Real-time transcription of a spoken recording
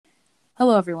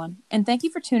Hello, everyone, and thank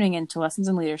you for tuning in to Lessons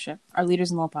in Leadership, our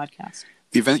Leaders in Law podcast.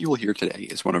 The event you will hear today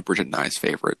is one of Bridget and I's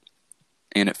favorite,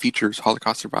 and it features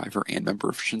Holocaust survivor and member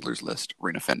of Schindler's List,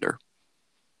 Rena Fender.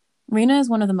 Rena is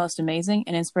one of the most amazing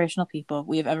and inspirational people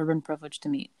we have ever been privileged to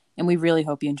meet, and we really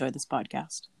hope you enjoy this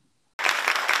podcast.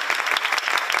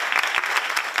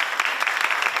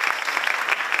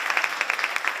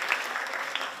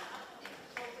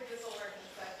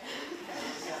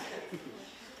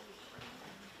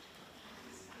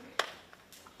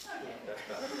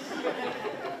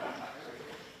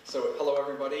 So, hello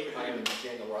everybody, I am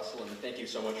Daniel Russell, and thank you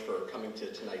so much for coming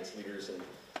to tonight's Leaders in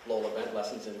Lowell event,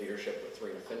 Lessons in Leadership with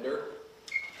Rena Fender.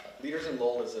 Leaders in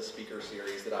Lowell is a speaker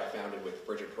series that I founded with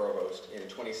Bridget Provost in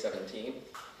 2017,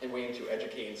 and we aim to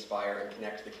educate, inspire, and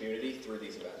connect the community through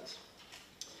these events.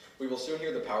 We will soon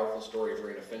hear the powerful story of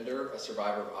Rena Fender, a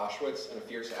survivor of Auschwitz and a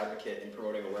fierce advocate in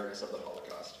promoting awareness of the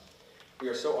Holocaust. We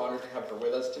are so honored to have her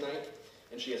with us tonight,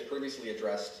 and she has previously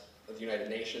addressed the United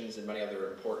Nations and many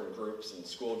other important groups and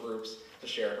school groups to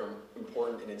share her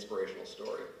important and inspirational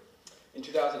story. In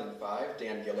 2005,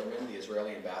 Dan Gillerman, the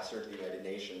Israeli ambassador to the United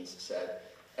Nations, said,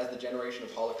 "As the generation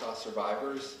of Holocaust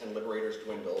survivors and liberators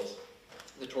dwindles,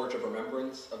 the torch of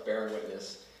remembrance, of bearing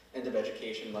witness, and of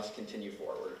education must continue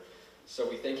forward." So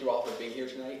we thank you all for being here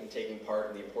tonight and taking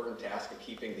part in the important task of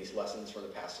keeping these lessons from the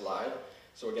past alive.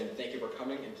 So again, thank you for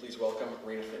coming, and please welcome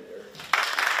Rena Fender.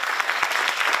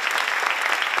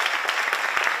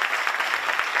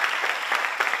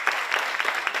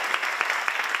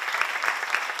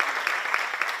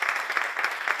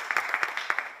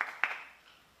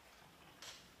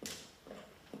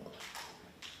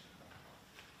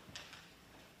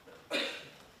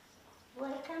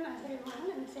 Welcome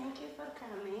everyone, and thank you for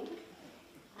coming.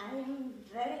 I am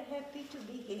very happy to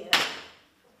be here.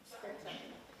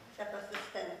 Supposed to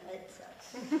stand outside.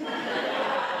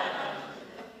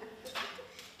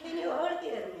 Can you all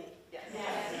hear me?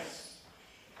 Yes.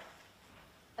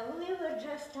 We were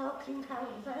just talking how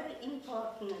very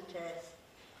important it is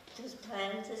to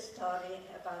tell the story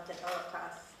about the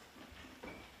Holocaust.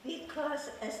 Because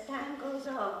as time goes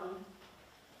on,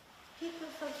 people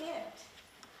forget.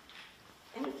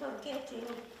 And forgetting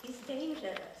is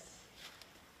dangerous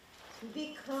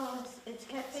because it's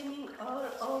happening all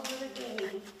over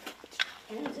again,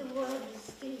 and the world is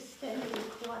still standing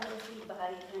quietly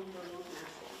by and doing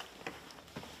nothing.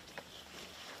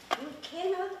 We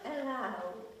cannot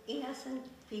allow innocent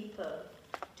people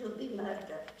to be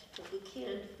murdered, to be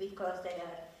killed because they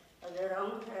are of the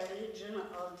wrong religion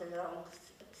or the wrong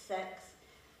sex,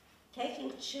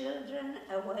 taking children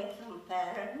away from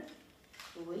parents.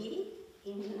 We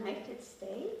in the United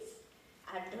States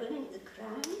are doing the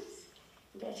crimes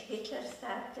that Hitler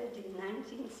started in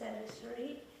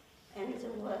 1933, and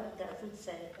the world doesn't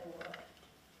say a word.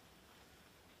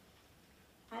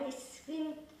 I've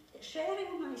been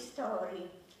sharing my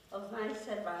story of my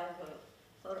survival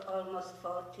for almost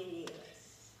 40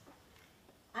 years.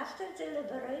 After the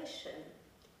liberation,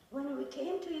 when we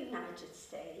came to the United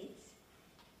States,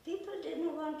 people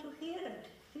didn't want to hear it.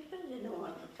 People didn't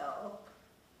want to talk.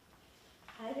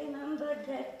 I remember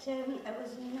that I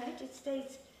was in the United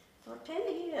States for 10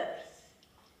 years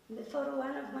before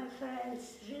one of my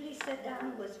friends really sat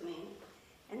down with me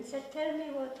and said, "Tell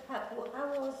me how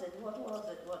was it,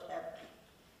 what happened?"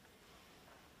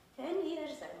 10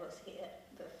 years I was here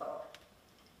before.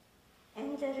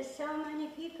 And there are so many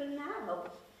people now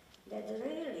that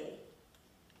really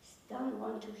don't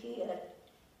want to hear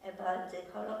about the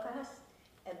Holocaust,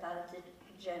 about the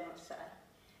genocide.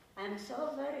 I'm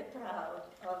so very proud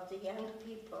of the young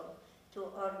people to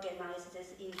organize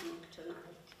this evening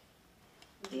tonight,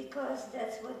 because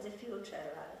that's what the future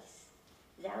lies.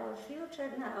 Our future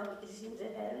now is in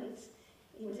the hands,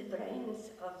 in the brains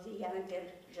of the younger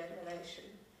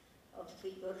generation, of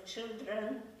your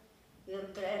children, your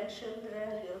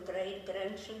grandchildren, your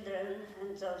great-grandchildren,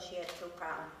 and those yet to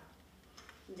come.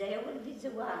 They will be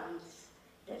the ones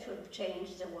that will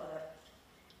change the world.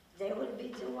 They will be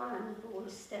the one who will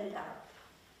stand up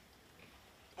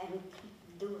and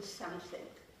do something.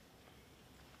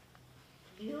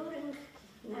 During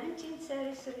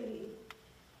 1933,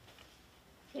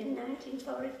 in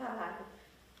 1945,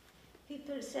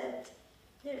 people said,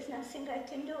 "There is nothing I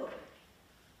can do."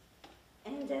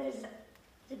 And there is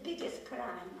the biggest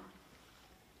crime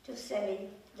to say,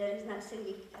 "There is nothing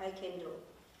I can do,"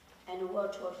 and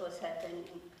watch what was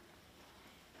happening.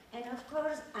 And of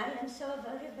course, I am so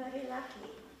very, very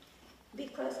lucky,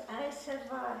 because I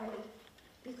survived,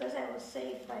 because I was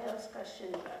saved by Oskar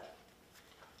Schindler.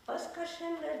 Oskar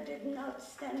Schindler did not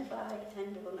stand by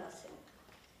and do nothing.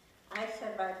 I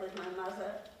survived with my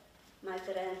mother, my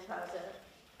grandfather,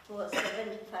 who was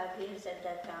 75 years at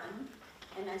that time,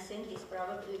 and I think he's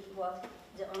probably was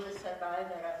the only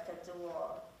survivor after the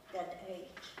war, that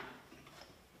age.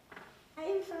 I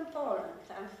am from Poland.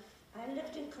 I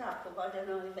lived in Krakow. I don't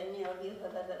know if any of you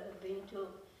have ever been to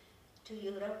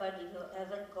Europe, but if you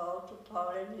ever go to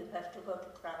Poland, you have to go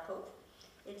to Krakow.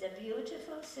 It's a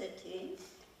beautiful city,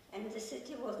 and the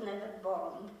city was never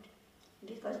bombed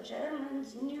because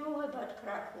Germans knew about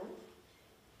Krakow.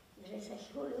 There is a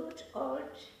huge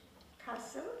old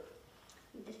castle.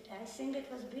 I think it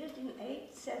was built in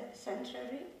 8th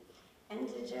century, and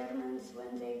the Germans,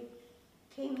 when they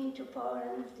came into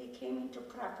Poland, they came into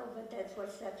Krakow, but that's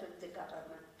what settled the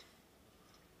government.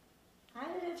 I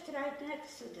lived right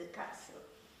next to the castle,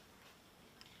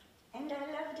 and I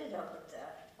loved it over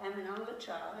there. I'm an only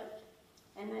child,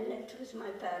 and I lived with my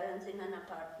parents in an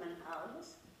apartment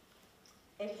house.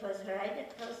 It was right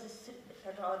across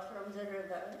the road from the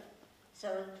river,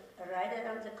 so right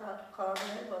around the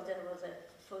corner where there was a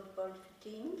football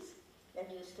teams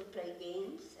that used to play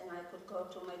games, and I could go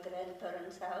to my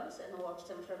grandparents' house and watch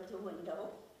them from the window.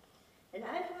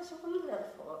 Life was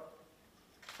wonderful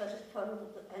for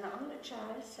an only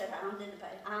child surrounded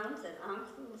by aunts and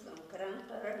uncles and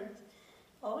grandparents.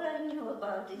 All I knew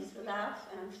about is laugh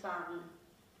and fun.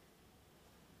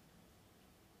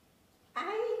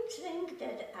 I think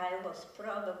that I was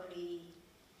probably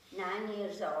 9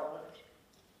 years old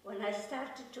when I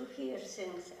started to hear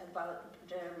things about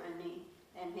Germany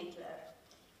and Hitler.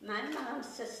 My mom's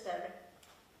sister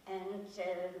and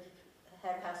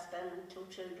her husband and 2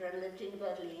 children lived in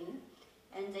Berlin,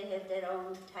 and they had their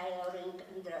own tailoring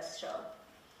and dress shop.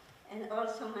 And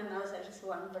also my mother's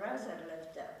one brother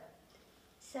lived there.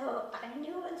 So I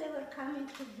knew when they were coming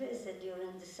to visit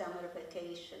during the summer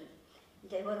vacation.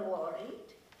 They were worried,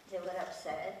 they were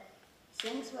upset,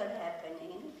 things were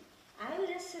happening. I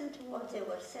listened to what they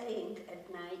were saying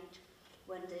at night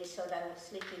when they thought I was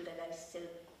sleeping, and I still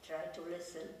tried to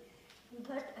listen.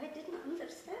 But I didn't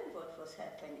understand what was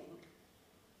happening.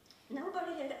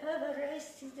 Nobody had ever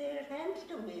raised their hand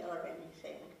to me or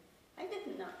anything. I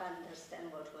did not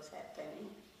understand what was happening.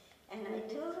 And I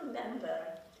do remember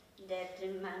that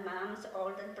my mom's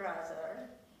older brother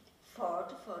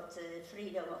fought for the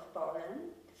freedom of Poland,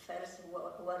 First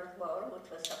World War, which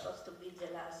was supposed to be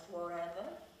the last war ever,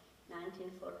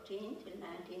 1914 till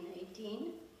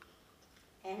 1918.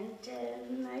 And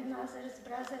my mother's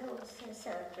brother was a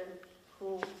surgeon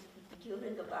who,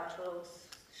 during the battle, was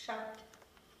shot.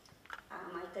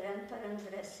 My grandparents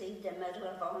received the Medal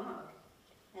of Honor,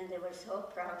 and they were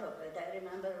so proud of it. I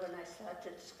remember when I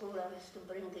started school, I used to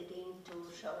bring it in to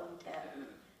show and tell,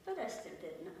 but I still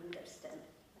didn't understand.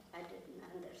 I didn't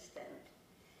understand.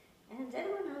 And then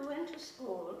when I went to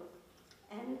school,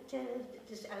 and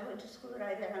I went to school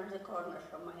right around the corner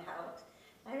from my house,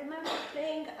 I remember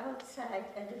playing outside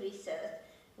at recess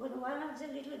when one of the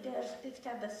little girls picked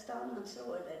up a stone and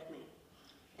threw it at me.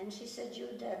 And she said, "You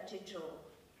dirty Jew."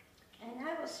 And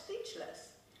I was speechless.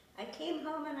 I came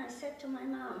home and I said to my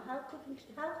mom, how could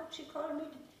she call me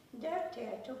dirty?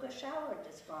 I took a shower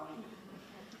this morning.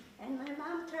 And my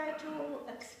mom tried to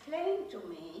explain to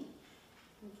me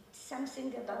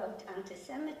something about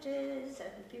anti-Semitism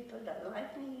and people not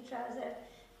liking each other.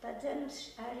 But then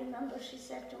I remember she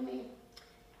said to me,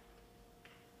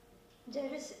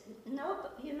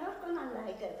 you're not going to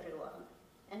like everyone,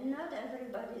 and not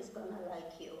everybody is going to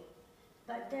like you.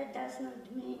 But that does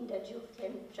not mean that you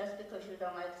can, just because you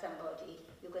don't like somebody,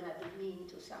 you're going to be mean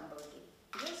to somebody.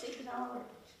 Just ignore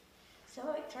it. So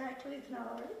I tried to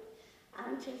ignore it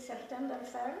until September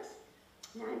 1st,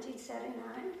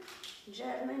 1939.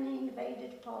 Germany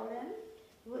invaded Poland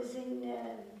within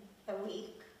a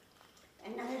week.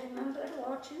 And I remember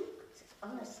watching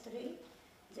on the street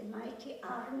the mighty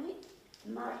army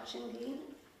marching in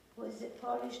with the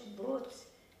polished boots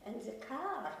and the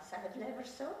cars. I've never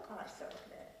saw cars over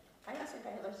there. I don't think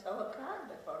I ever saw a car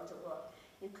before the war.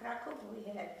 In Krakow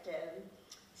we had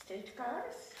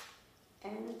streetcars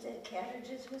and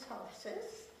carriages with horses.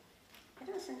 I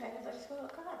don't think I ever saw a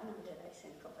car now that I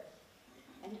think of it.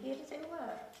 And here they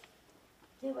were.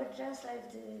 They were just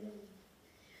like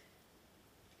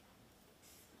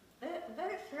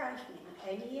very frightening.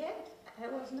 And yet, I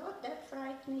was not that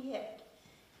frightened yet,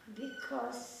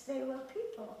 because they were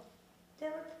people. They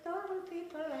were normal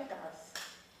people like us.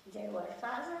 They were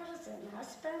fathers and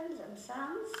husbands and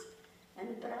sons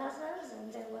and brothers,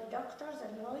 and they were doctors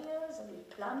and lawyers and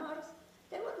plumbers.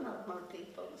 They were normal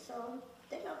people, so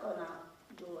they're not gonna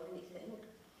do anything.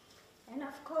 And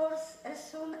of course,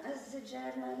 as soon as the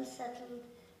Germans settled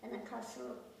in a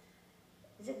castle,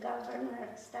 the governor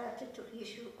started to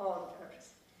issue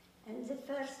orders. And the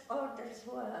first orders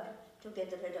were to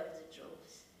get rid of the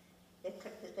Jews.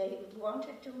 They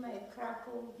wanted to make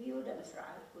Krakow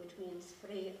judenfrei, which means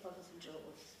free of the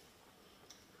Jews.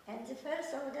 And the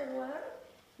first order were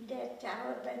that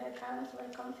our bank accounts were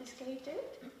confiscated,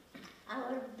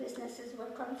 our businesses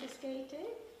were confiscated,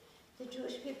 the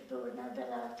Jewish people were not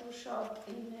allowed to shop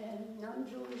in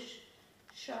non-Jewish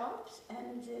shops,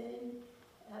 and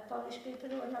Polish people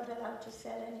were not allowed to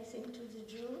sell anything to the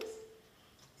Jews.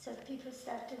 So people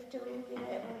started to, we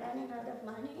were running out of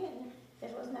money, and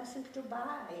there was nothing to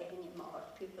buy anymore.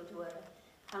 People were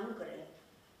hungry.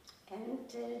 And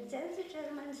then the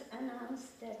Germans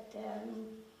announced that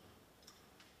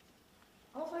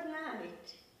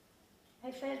overnight,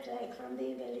 I felt like from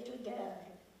being a little girl,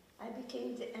 I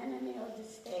became the enemy of the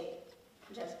state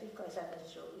just because I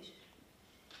was Jewish.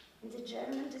 And the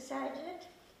Germans decided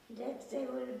that they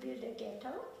will build a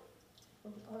ghetto,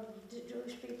 or the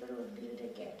Jewish people would build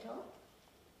a ghetto.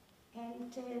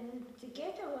 And the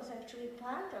ghetto was actually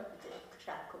part of the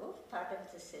Krakow, part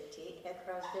of the city,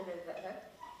 across the river.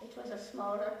 It was a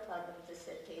smaller part of the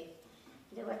city.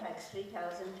 There were like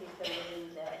 3,000 people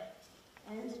living there.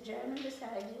 And the Germans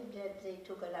decided that they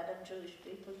took a lot of Jewish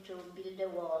people to build a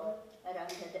wall around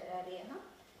the area,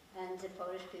 and the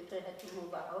Polish people had to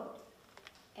move out.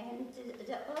 And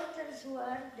the orders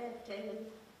were that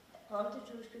all the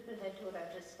Jewish people had to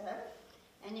register.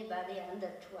 Anybody under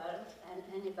 12 and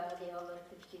anybody over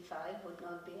 55 would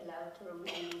not be allowed to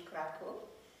remain in Krakow.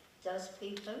 Those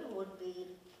people would be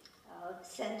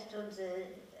sent to the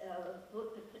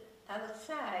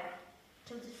outside,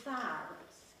 to the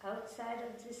farms, outside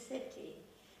of the city,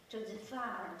 to the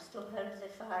farms, to help the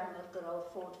farmer grow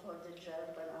food for the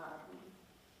German army.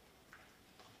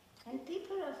 And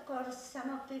people, of course, some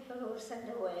of people were sent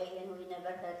away and we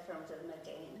never heard from them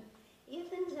again.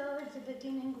 Even though at the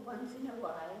beginning, once in a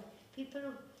while, people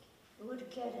would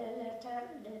get a letter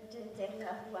that their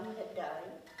loved one had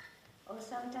died, or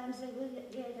sometimes they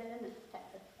would get an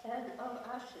urn of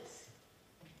ashes.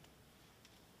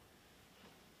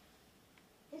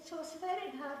 It was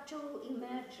very hard to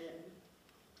imagine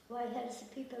why healthy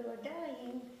people were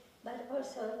dying, but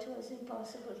also it was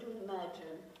impossible to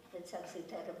imagine that something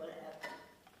terrible happened.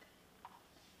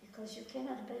 Because you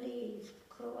cannot believe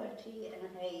cruelty and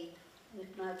hate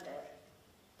and murder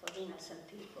for innocent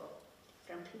people,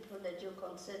 from people that you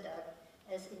consider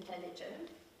as intelligent.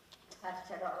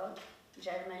 After all,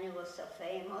 Germany was so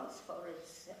famous for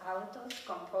its authors,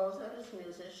 composers,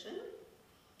 musicians.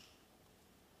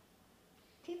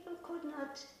 People could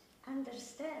not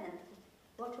understand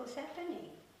what was happening.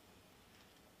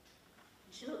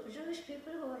 Jewish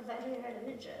people were very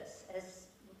religious, as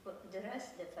the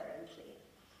rest apparently.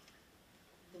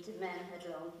 The men had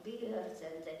long beards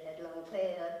and they had long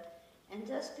hair, and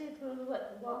those people were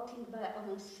walking by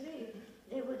on the street,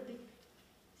 they would be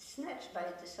snatched by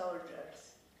the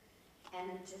soldiers,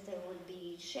 and they would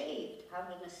be shaved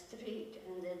out in the street,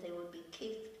 and then they would be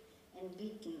kicked and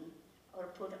beaten or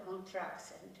put on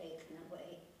trucks and taken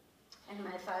away. And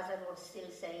my father was still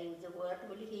saying, the world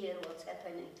will hear what's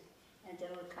happening, and they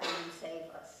will come and save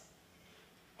us.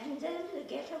 And then the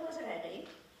ghetto was ready,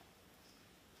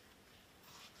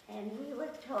 and we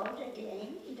were told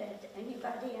again that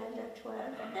anybody under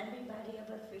 12 and anybody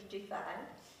over 55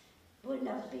 would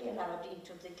not be allowed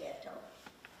into the ghetto.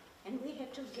 And we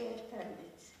had to get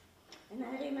permits. And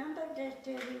I remember that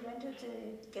we went to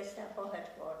the Gestapo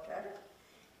headquarters,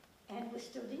 and we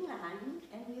stood in line,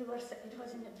 and it was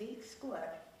in a big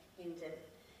square in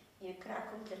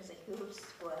Krakow. There's a huge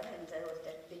square, and there was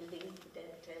that building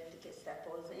that the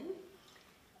Gestapo was in.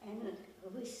 And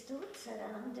we stood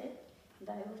surrounded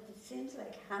by what it seems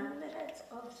like hundreds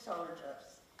of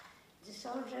soldiers. The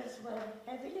soldiers were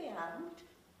heavily armed,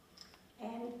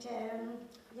 and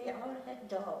they all had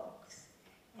dogs.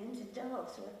 And the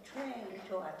dogs were trained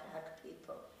to attack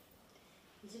people.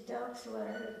 The dogs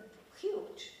were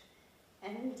huge,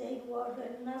 and they wore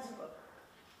a muzzle,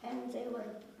 and they were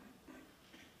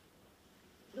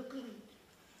looking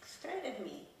straight at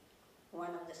me. One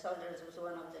of the soldiers was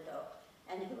one of the dogs,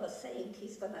 and he was saying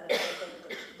he's going to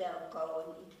they'll go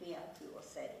and eat me up, he was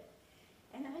saying.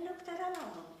 And I looked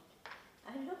around.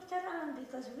 I looked around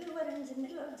because we were in the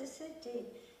middle of the city,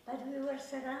 but we were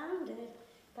surrounded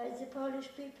by the Polish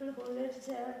people who lived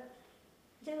there.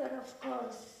 They were, of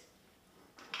course,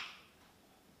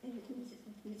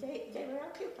 they were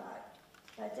occupied,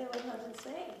 but they were not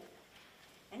safe.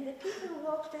 And the people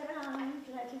walked around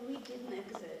like we didn't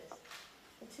exist.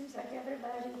 It seems like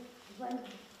everybody went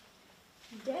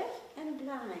deaf and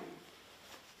blind.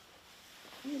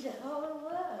 In the whole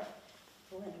world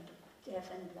went deaf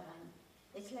and blind.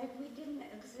 It's like we didn't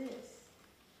exist.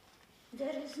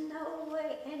 There is no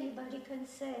way anybody can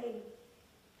say,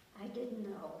 I didn't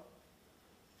know.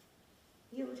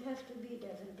 You would have to be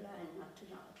deaf and blind not to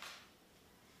know.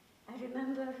 I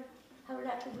remember how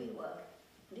lucky we were,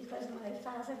 because my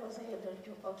father was able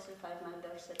to falsify my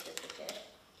birth certificate,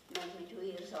 made me 2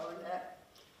 years older,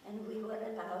 and we were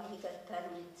allowed, we got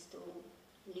permits to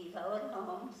leave our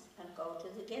homes and go to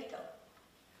the ghetto.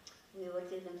 We were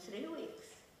given 3 weeks,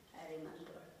 I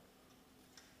remember.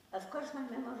 Of course, my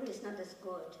memory is not as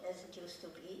good as it used to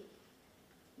be,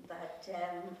 but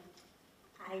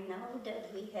I know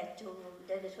that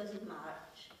that it was in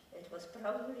March. It was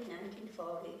probably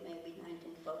 1940, maybe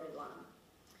 1941.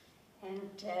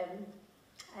 And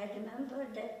I remember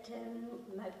that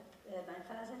my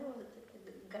father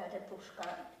got a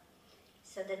pushcart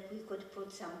so that we could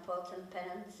put some pots and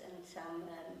pans and some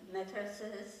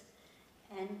mattresses,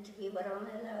 and we were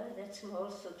only allowed that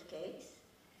small suitcase.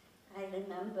 I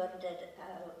remember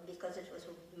that because it was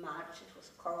March, it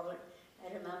was cold,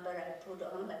 I remember I put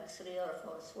on like 3 or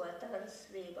 4 sweaters,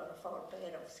 3 or 4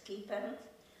 pair of ski pants,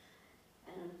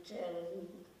 and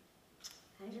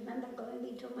I remember going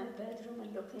into my bedroom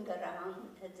and looking around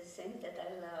at the things that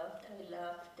I loved. I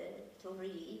loved to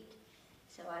read,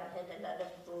 so I had a lot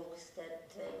of books that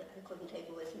I couldn't take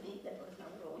with me, there was no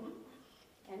room,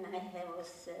 and I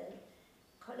was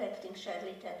collecting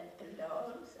Shirley Temple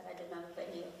dolls. I don't know if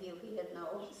any of you here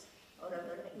knows or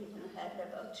ever even heard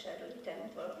about Shirley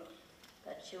Temple,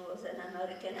 but she was an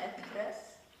American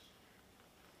actress,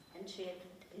 and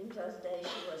in those days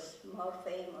she was more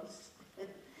famous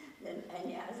than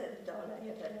any other doll I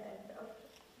ever had of.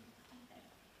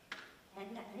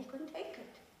 And I couldn't take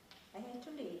it. I had to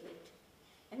leave it.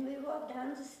 And we walked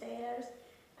down the stairs.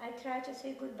 I tried to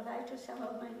say goodbye to some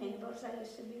of my neighbors I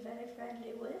used to be very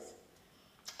friendly with,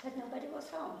 but nobody was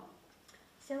home.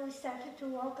 So we started to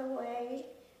walk away,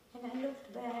 and I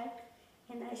looked back,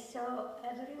 and I saw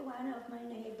every one of my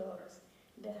neighbors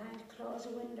behind closed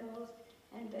windows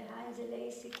and behind the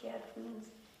lacy curtains.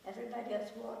 Everybody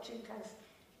was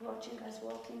watching us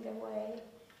walking away,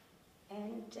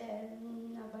 and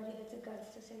nobody had the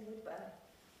guts to say goodbye.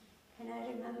 And I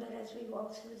remember as we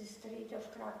walked through the street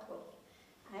of Krakow,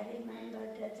 I remember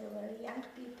that there were young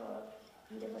people,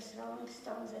 and they were throwing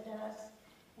stones at us,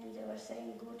 and they were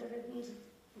saying, good riddance,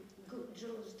 good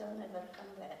Jews don't ever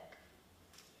come back.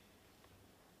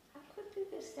 How could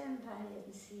people stand by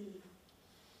and see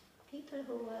people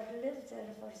who had lived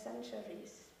there for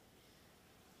centuries,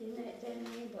 their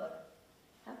neighbor?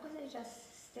 How could they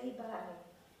just stay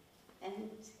by and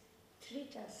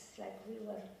treat us like we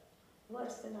were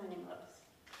worse than animals?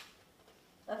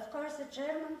 Of course, the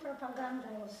German propaganda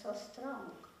was so strong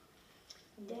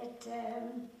that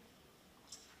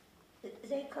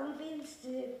they convinced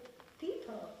the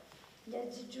people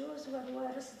that the Jews were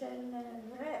worse than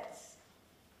rats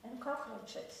and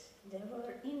cockroaches. They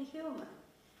were inhuman.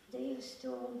 They used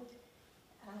to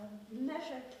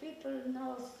measure people's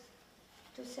nose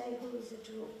to say who is a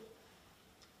Jew.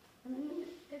 I mean,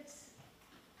 it's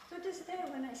to this day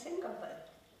when I think of it,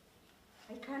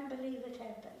 I can't believe it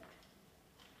happened.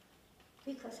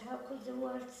 Because how could the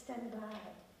world stand by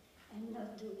and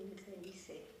not do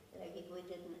anything like if we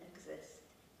didn't exist?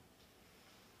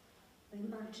 We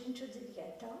marched into the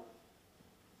ghetto.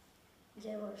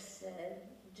 There was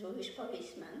Jewish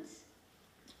policemen.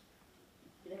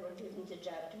 They were given the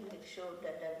job to make sure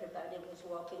that everybody was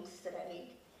walking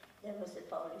straight. There was the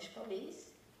Polish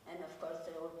police, and of course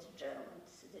there were the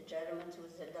Germans. The Germans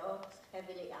with the dogs,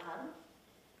 heavily armed.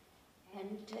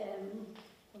 And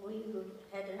we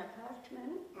had an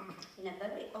apartment in a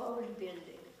very old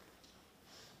building.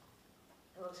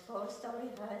 It was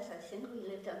 4-story house. I think we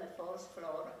lived on the 4th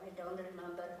floor. I don't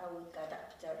remember how we got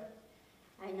up there.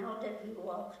 I know that we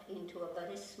walked into a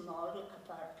very small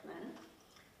apartment.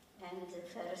 And the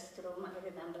first room, I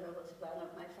remember, was one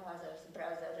of my father's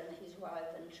brother and his wife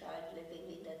and child living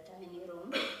in that tiny room.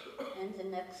 And the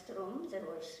next room,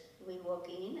 we walk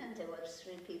in and there were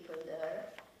 3 people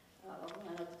there.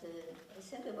 I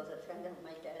think it was a friend of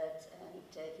my dad's and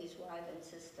his wife and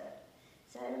sister.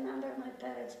 So I remember my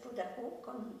parents put a hook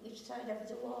on each side of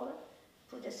the wall,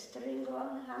 put a string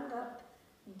on, hung up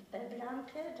a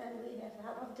blanket, and we have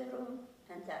half of the room,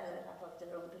 and the other half of the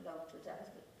room belonged to the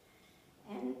other.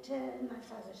 And my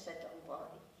father said, don't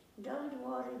worry. Don't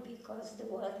worry, because the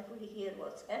world will hear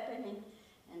what's happening,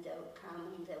 and they will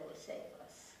come and they will save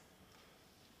us.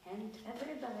 And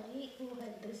everybody who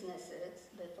had businesses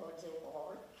before the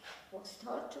war was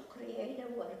taught to create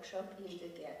a workshop in the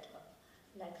ghetto.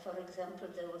 Like, for example,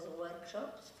 there was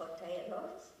workshops for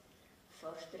tailors,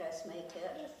 for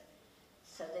dressmakers,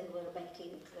 so they were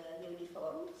making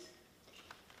uniforms.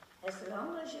 as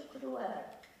long as you could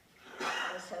work,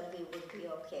 I thought we would be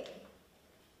okay.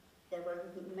 They were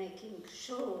making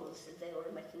shoes, they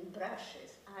were making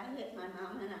brushes. My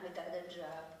mom and I got a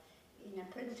job in a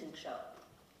printing shop.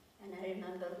 And I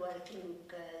remember working,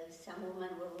 some women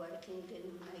were working in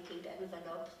making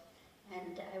envelopes,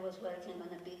 and I was working on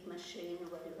a big machine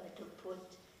where you had to put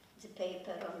the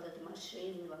paper on the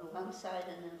machine on one side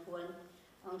and then one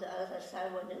on the other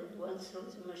side. When it went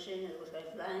through the machine, it would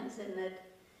have lines in it.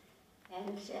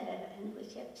 And we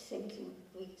kept thinking,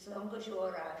 as long as you're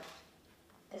all right,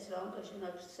 as long as you're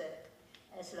not sick,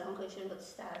 as long as you're not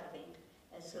starving,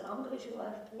 as long as you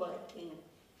are working,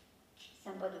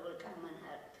 somebody will come and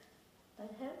help.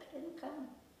 But help didn't come.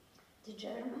 The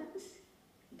Germans,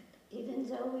 even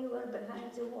though we were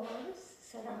behind the walls,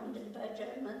 surrounded by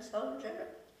German soldiers,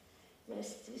 they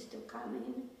used to come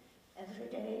in every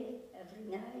day,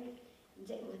 every night.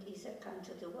 They would either come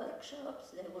to the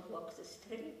workshops, they would walk the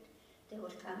street, they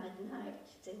would come at night,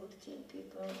 they would kill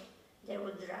people, they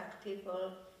would drag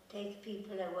people, take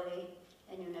people away,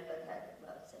 and you never heard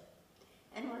about them.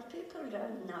 And what people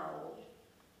don't know,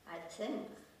 I think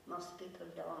most people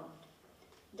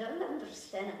don't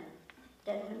understand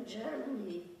that when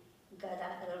Germany got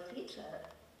Adolf Hitler,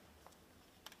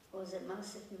 was a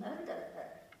massive murderer,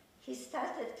 he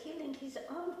started killing his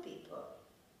own people.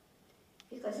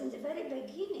 Because in the very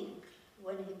beginning,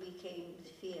 when he became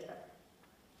the Führer,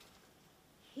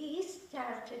 he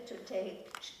started to take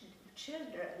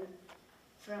children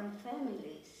from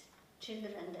families,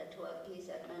 children that were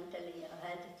either mentally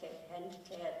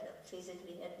handicapped or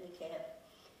physically handicapped.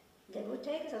 They would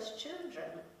take those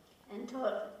children and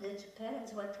told, the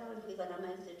parents were told, we're going to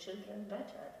make the children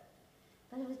better.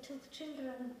 But we took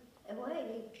children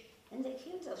away and they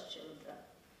killed those children.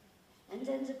 And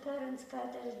then the parents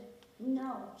got a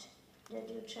note that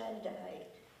your child died,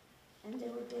 and they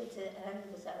would get the urn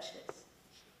with ashes.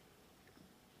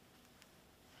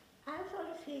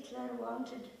 Adolf Hitler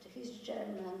wanted his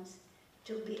Germans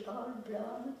to be all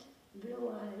blonde, blue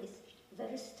eyes,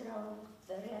 very strong,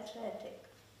 very athletic.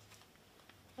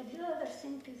 Have you ever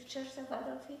seen pictures of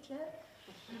Adolf Hitler?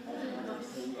 Have you ever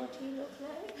seen what he looked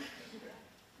like?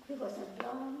 He was not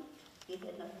blonde, he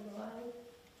had not blue eyes,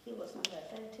 he was not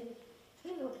athletic. He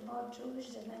looked more Jewish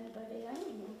than anybody I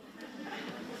knew.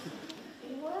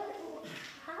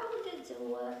 How did the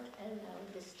world allow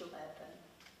this to happen?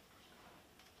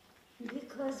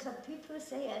 Because people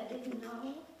say, I didn't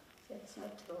know, that's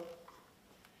not true.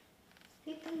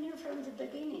 People knew from the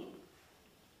beginning.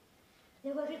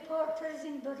 There were reporters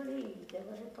in Berlin, there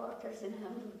were reporters in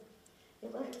Hamburg, there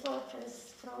were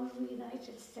reporters from the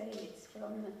United States,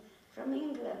 from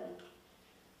England.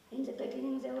 In the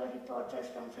beginning there were reporters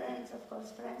from France, of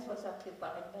course France was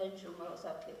occupied, Belgium was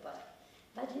occupied.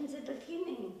 But in the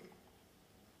beginning,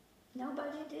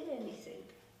 nobody did anything.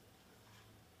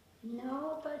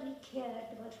 Nobody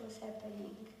cared what was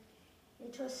happening.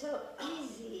 It was so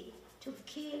easy to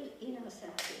kill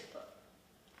innocent people.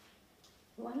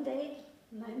 One day,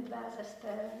 my mother's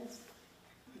parents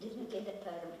didn't get a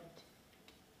permit,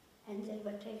 and they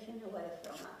were taken away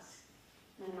from us.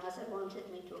 My mother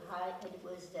wanted me to hide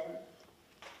with them.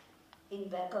 In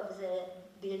back of the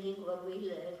building where we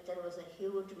lived, there was a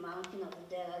huge mountain of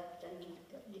dirt and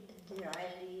dry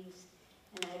leaves,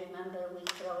 and I remember we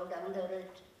crawled under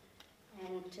it,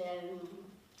 and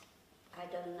I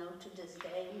don't know to this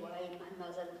day why my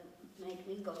mother made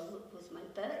me go with my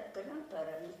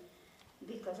grandparents,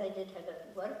 because I did have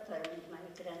a work permit, my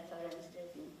grandparents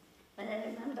didn't. But I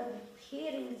remember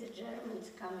hearing the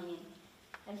Germans coming in.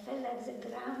 I felt like the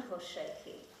ground was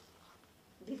shaking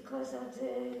because of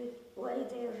the way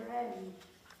they ran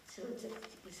through the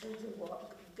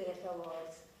ghetto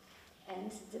walls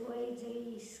and the way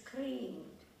they screamed.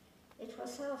 It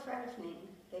was so frightening.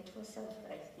 It was so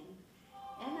frightening.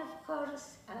 And of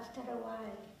course, after a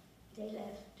while, they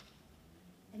left,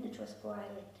 and it was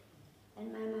quiet.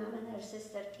 And my mom and her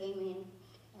sister came in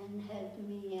and helped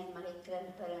me and my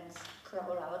grandparents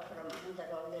crawl out from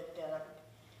under all the dirt.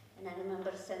 And I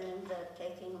remember standing there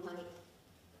taking my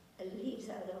leaves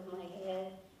out of my hair,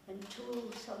 and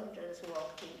two soldiers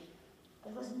walked in.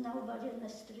 There was nobody on the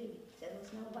street. There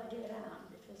was nobody around.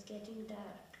 It was getting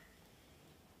dark.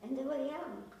 And they were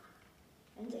young.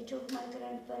 And they took my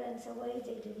grandparents away.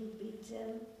 They didn't beat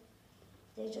them.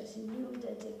 They just knew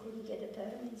that they couldn't get a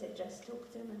permit. They just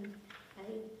took them, and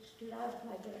I loved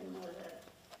my grandmother.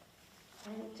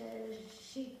 And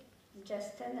she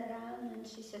just turned around and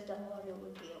she said, don't worry,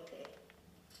 we'll be okay.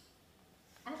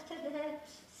 After that,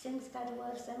 things got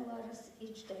worse and worse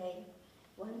each day.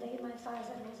 One day my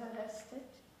father was arrested,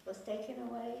 was taken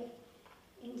away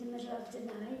in the middle of the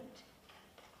night,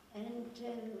 And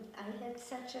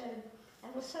I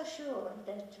was so sure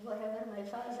that wherever my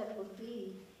father would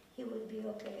be, he would be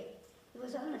okay. He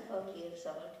was only 40 years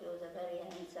old. He was a very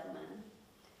handsome man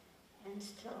and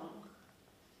strong.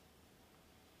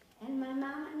 And my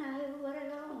mom and I were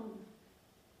alone.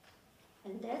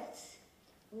 And that's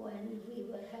when we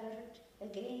were heard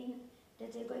again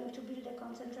that they're going to build a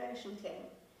concentration camp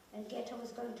and ghetto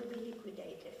was going to be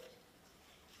liquidated.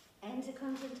 And the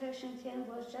concentration camp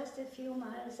was just a few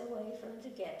miles away from the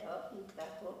ghetto in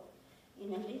Krakow,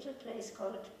 in a little place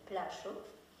called Plaszów,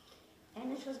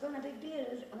 and it was going to be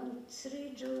built on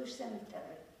 3 Jewish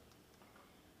cemeteries.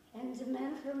 And the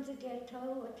men from the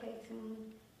ghetto were taken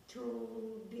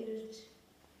to build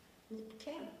the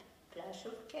camp,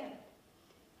 Plaszów camp.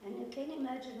 And you can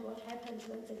imagine what happens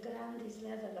when the ground is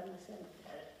level on a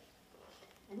cemetery.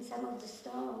 And some of the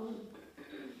stone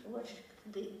would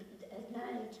be, at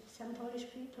night, some Polish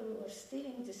people were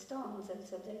stealing the stones, and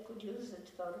so they could use it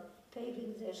for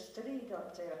paving their street or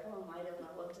their home. I don't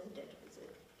know what they did with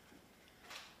it.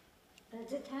 But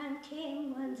the time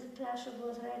came when the Plaszów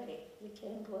was ready, the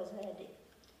camp was ready.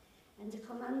 And the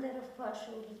commander of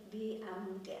Plaszów would be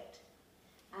Amon Get.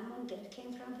 Amon Get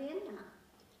came from Vienna.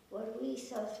 What we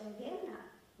saw from Vienna,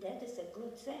 that is a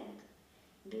good thing,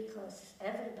 because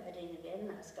everybody in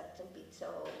Vienna has got to be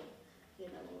so,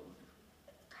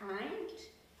 kind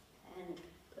and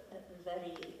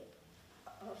very,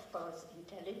 of course,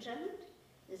 intelligent,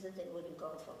 so they wouldn't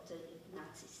go for the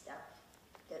Nazi stuff.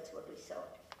 That's what we saw.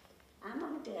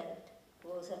 Amon Get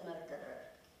was a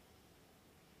murderer.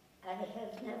 I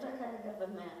have never heard of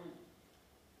a man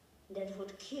that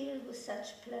would kill with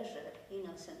such pleasure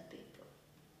innocent people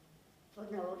for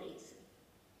no reason.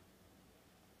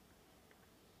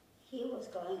 He was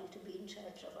going to be in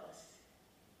charge of us.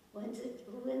 When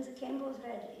the camp was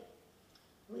ready,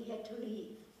 we had to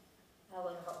leave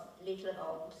our little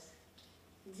homes.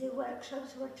 The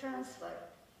workshops were transferred.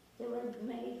 They were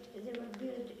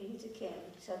built in the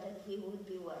camp so that we would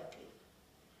be working.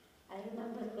 I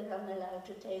remember we were only allowed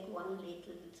to take one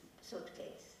little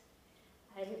suitcase.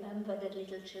 I remember that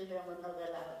little children were not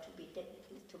allowed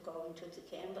to go into the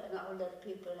camp, and older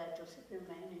people had to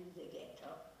remain in the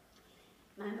ghetto.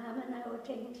 My mom and I were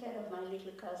taking care of my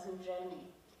little cousin Jenny.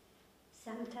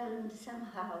 Sometimes,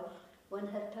 somehow, when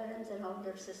her parents and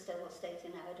older sister was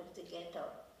taken out of the ghetto,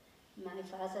 my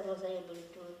father was able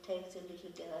to take the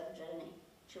little girl Jenny.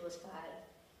 She was 5,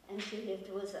 and she lived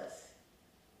with us.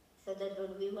 So that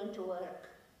when we went to work,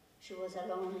 she was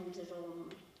alone in the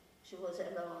room. She was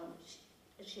alone.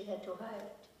 She had to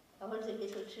hide. All the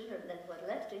little children that were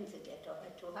left in the ghetto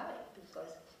had to hide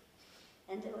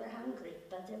and they were hungry,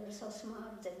 but they were so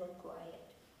smart, they were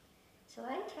quiet. So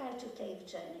I tried to take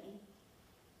Jenny,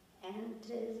 and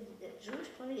the Jewish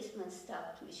policeman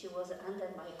stopped me. She was under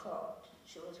my coat.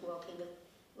 She was walking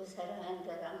with her hand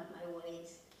around my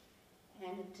waist.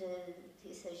 And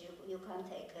he says, you can't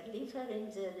take her. Leave her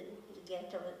in the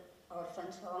ghetto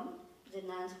orphan's home. The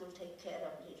nuns will take care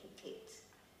of little kids.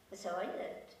 So I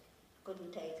did.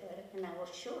 Couldn't take her, and I was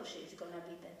sure she's going to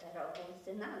be better off with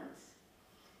the nuns.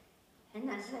 And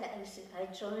as I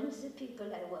joined the people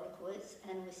I work with,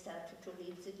 and we started to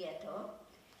leave the ghetto.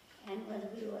 And when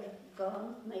we were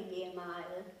gone, maybe a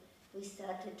mile, we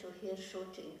started to hear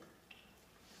shooting.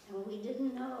 And we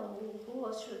didn't know who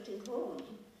was shooting whom,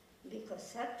 because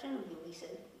certainly we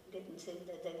didn't think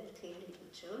that they would kill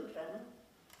little children.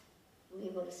 We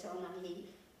were so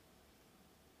naive.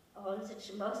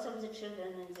 Most of the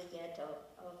children in the ghetto,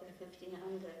 over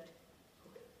 1,500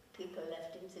 people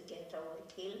left in the ghetto, were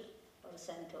killed or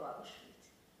sent to Auschwitz.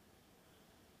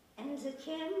 And the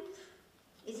camp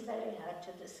is very hard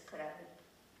to describe.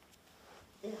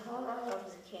 The horror of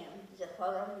the camp, the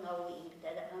horror of knowing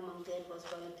that Amon Get was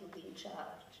going to be in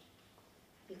charge,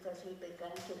 because we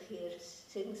began to hear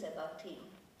things about him.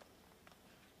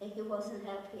 And he wasn't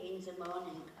happy in the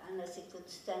morning unless he could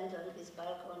stand on his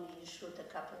balcony and shoot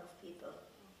a couple of people.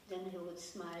 Then he would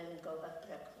smile and go have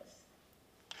breakfast.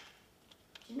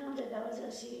 You know that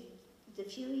the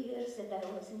few years that I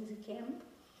was in the camp,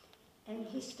 and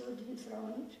he stood in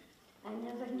front, I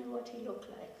never knew what he looked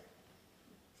like.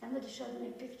 Somebody showed me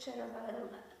a picture of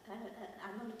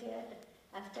Amon Get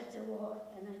after the war,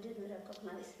 and I didn't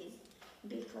recognize him,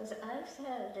 because I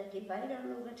felt that if I don't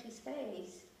look at his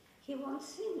face, he won't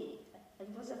see me. I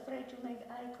was afraid to make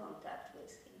eye contact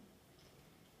with him.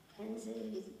 And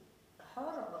the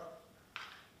horror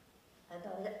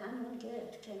about Amon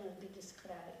Get cannot be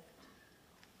described.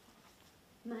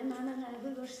 My mom and I,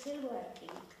 we were still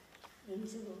working in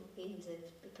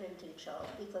the printing shop,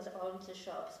 because all the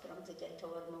shops from the ghetto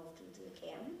were moved to the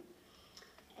camp.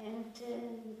 And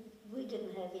we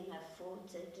didn't have enough food.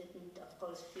 They didn't, of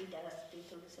course, feed us.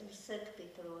 People were sick,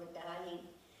 people were dying.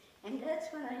 And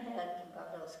that's when I heard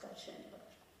about Oskar Schindler.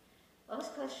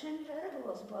 Oskar Schindler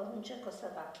was born in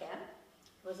Czechoslovakia,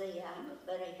 was a young,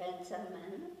 very handsome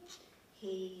man.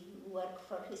 He worked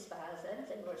for his father.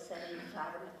 They were selling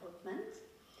farm equipment.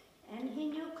 And he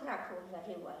knew Krakow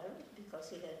very well because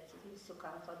he used to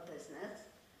come for business.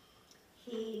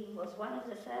 He was one of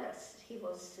the first. He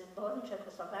was born in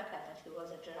Czechoslovakia, but he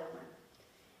was a German.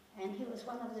 And he was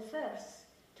one of the first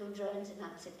to join the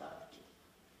Nazi party.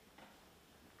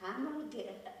 Amon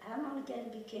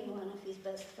Gerd became one of his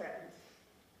best friends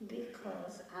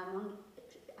because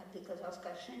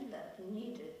Oskar Schindler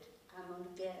needed Amon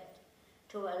Gerd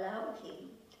to allow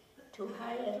him to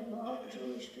hire more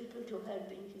Jewish people to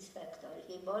help in his factory.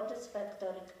 He bought this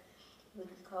factory, we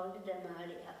called it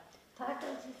Emalia. Part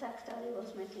of the factory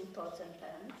was making pots and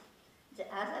pans. The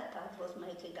other part was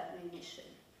making ammunition.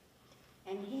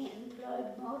 And he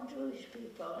employed more Jewish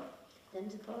people than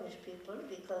the Polish people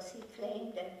because he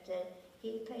claimed that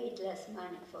he paid less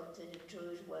money for the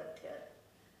Jewish worker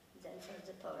than for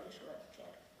the Polish worker.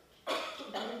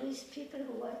 But these people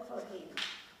who worked for him,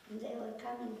 they were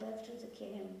coming back to the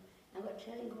camp and were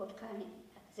telling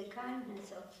the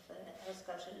kindness of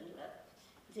Oskar Schindler,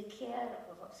 the care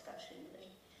of Oskar Schindler,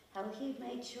 how he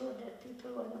made sure that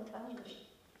people were not hungry.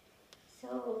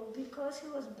 So because he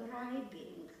was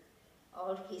bribing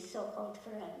all his so-called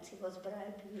friends, he was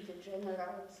bribing the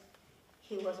generals,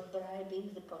 he was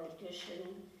bribing the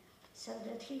politicians, so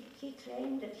that he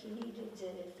claimed that he needed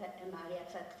the Emalia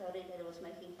factory that was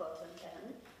making pots and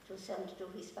pans to send to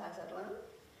his fatherland.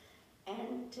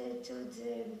 And to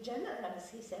the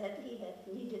generals, he said he had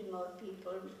needed more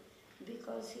people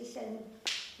because he said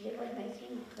they were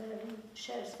making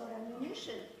shells for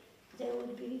ammunition. They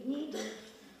would be needed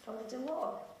for the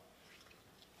war.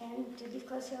 And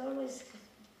because he always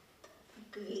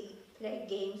played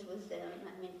games with them,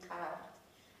 cards,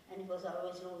 and he was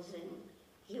always losing.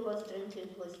 He was drinking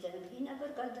with them. He never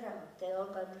got drunk. They all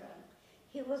got drunk.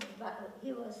 He was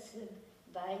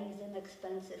buying them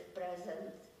expensive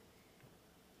presents.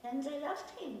 And they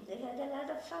loved him. They had a lot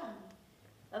of fun.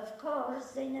 Of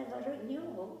course, they never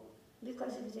knew,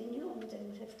 because if they knew, they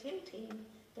would have killed him,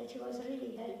 that he was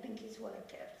really helping his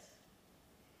workers.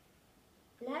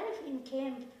 Life in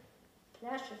Camp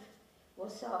Plaszow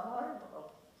was so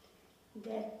horrible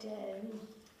that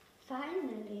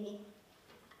finally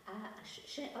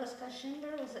Oskar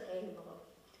Schindler was able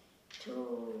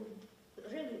to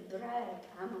really bribe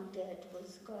Amon Gerd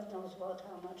with God knows what,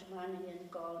 how much money and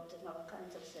gold and all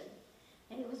kinds of things.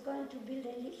 And he was going to build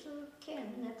a little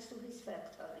camp next to his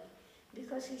factory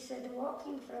because he said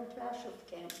walking from Plaszow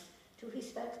camp to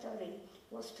his factory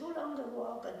was too long a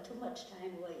walk and too much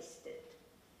time wasted.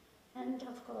 And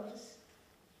of course,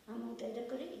 Amon Gerd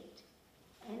agreed.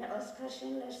 And Oskar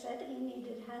Schindler said he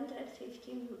needed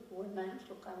 150 women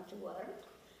to come to work,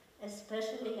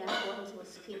 especially young ones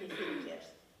with skinny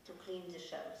fingers, to clean the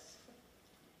shelves.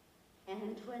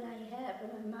 And when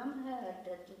my mom heard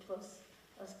that it was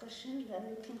Oskar Schindler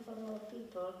looking for more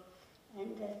people,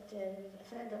 and that a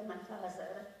friend of my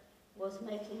father was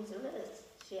making the list,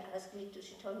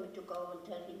 she told me to go and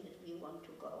tell him that we want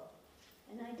to go.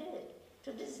 And I did.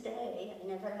 To this day, I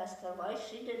never asked her why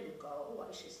she didn't go, why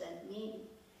she sent me.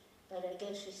 But I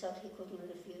guess she thought he couldn't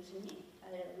refuse me.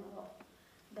 I don't know.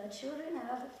 But sure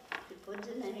enough, he put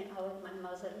my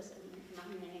mother's and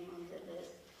my name on the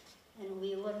list, and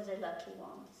we were the lucky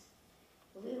ones.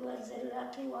 We were the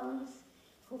lucky ones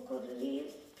who could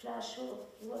leave Plaszow,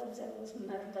 where there was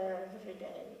murder every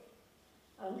day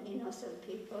on innocent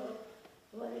people,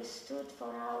 where he stood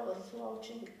for hours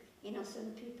watching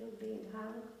innocent people being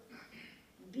hung,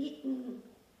 beaten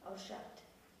or shot.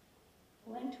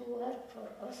 Went to work for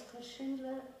Oskar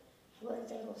Schindler, where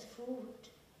there was food,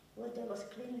 where there was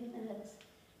cleanliness,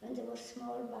 when there were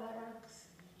small barracks,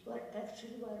 where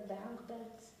actually were bunk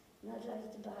beds, not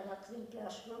like the barracks in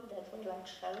Plaszow that were like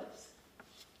shelves.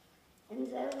 And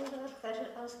there was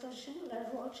Oskar Schindler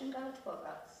watching out for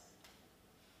us.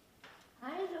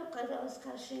 I look at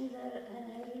Oskar Schindler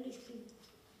and I really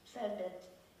felt that,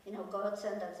 God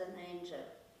sent us an angel.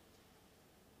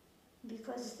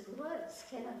 Because the words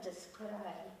cannot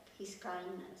describe his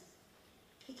kindness.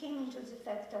 He came into the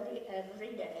factory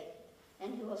every day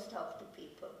and he was talk to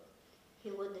people. He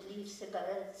would leave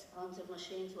cigarettes on the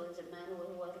machines where the men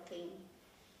were working.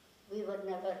 We would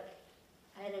never,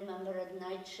 I remember at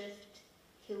night shift,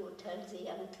 he would tell the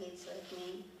young kids like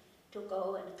me to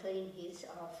go and clean his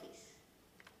office.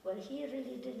 Well, he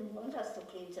really didn't want us to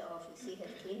clean the office. He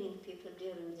had cleaning people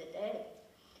during the day.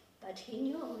 But he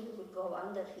knew he would go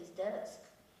under his desk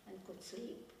and could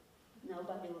sleep.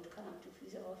 Nobody would come to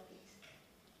his office.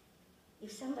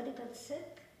 If somebody got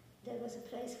sick, there was a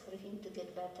place for him to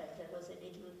get better. There was a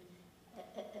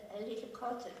little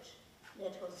cottage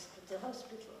that was the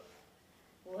hospital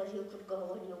where you could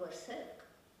go when you were sick.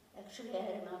 Actually,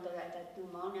 I remember I got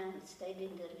pneumonia and stayed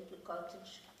in the little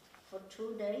cottage for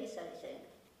 2 days, I think.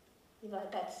 If I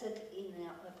got sick in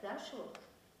a Plaszów,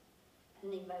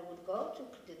 and if I would go to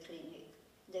the clinic,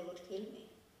 they would kill me.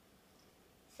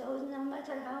 So no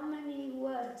matter how many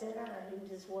words there are in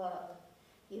this world,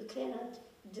 you cannot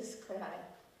describe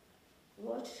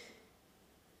what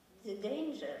the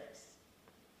dangers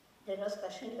that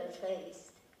Oskar Schindler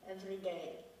faced every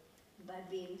day by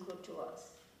being good to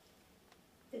us.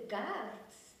 The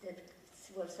guards that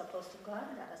were supposed to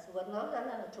guard us were not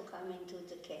allowed to come into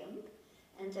the camp,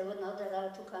 and they were not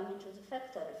allowed to come into the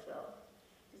factory floor.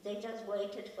 They just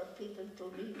waited for people to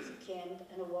leave the camp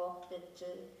and walk that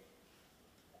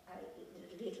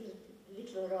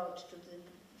little road to the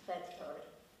factory.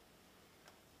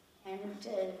 And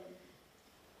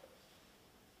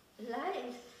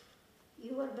life,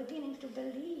 you were beginning to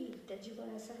believe that you're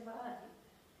going to survive.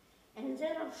 And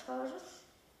then, of course,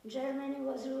 Germany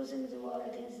was losing the war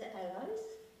against the Allies.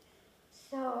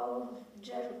 So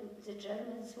the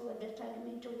Germans who were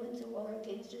determined to win the war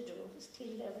against the Jews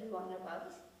killed every one of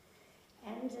us.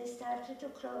 And they started to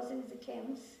closing the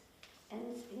camps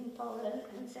and in Poland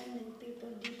and sending people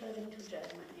deeper into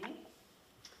Germany.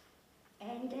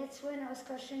 And that's when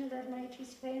Oskar Schindler made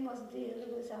his famous deal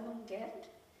with Amon Gerd,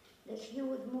 that he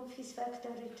would move his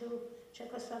factory to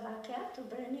Czechoslovakia, to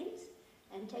Brennitz,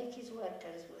 and take his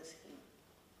workers with him.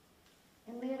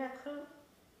 A miracle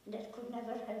that could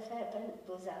never have happened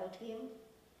without him,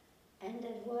 and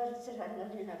that words, there are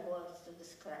not enough words to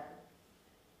describe.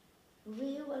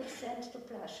 We were sent to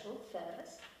Plaszów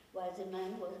first, while the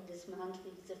men were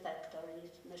dismantling the factory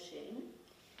machine.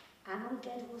 Amon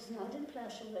Gerd was not in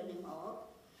Plaszów anymore,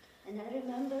 and I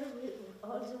remember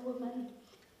all the women,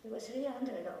 there were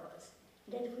 300 of us,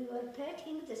 that we were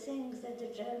packing the things that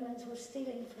the Germans were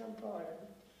stealing from Poland.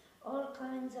 All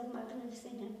kinds of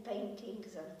magnificent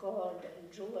paintings and gold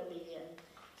and jewelry and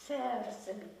furs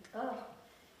and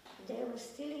they were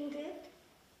stealing it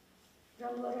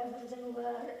from wherever they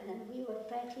were, and we were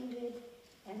packing it,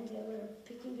 and they were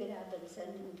picking it up and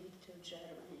sending it to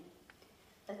Germany.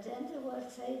 But then the word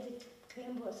said the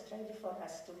camp was ready for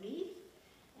us to leave,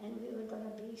 and we were going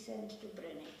to be sent to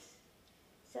Brennitz.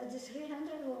 So the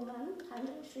 300 women,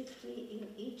 150 in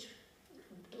each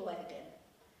wagon,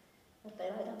 but they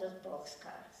were on those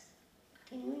boxcars.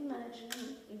 Can you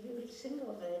imagine, if you would think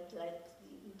of it, like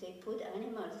they put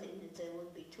animals in it, there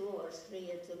would be 2 or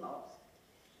 3 at the most.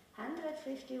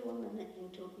 150 women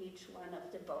into each one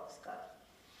of the boxcars.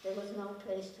 There was no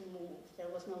place to move. There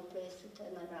was no place to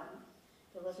turn around.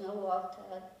 There was no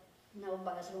water, no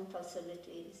bathroom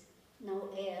facilities, no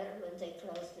air when they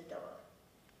closed the door.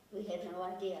 We had no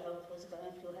idea what was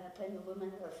going to happen.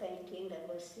 Women were fainting, they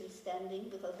were still standing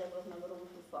because there was no room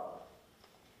to fall.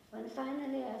 When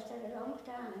finally, after a long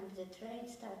time, the train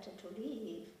started to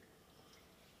leave,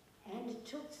 and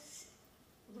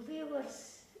we were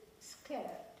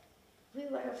scared. We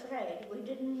were afraid. We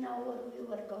didn't know where we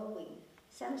were going.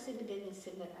 Something didn't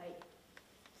seem right.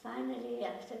 Finally,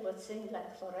 after what seemed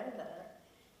like forever,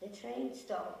 the train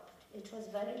stopped. It was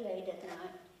very late at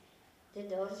night. The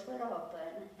doors were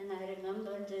open, and I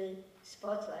remember the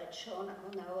spotlight shone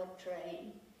on our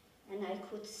train, and I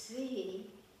could see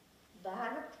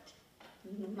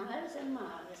miles and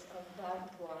miles of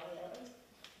barbed wires.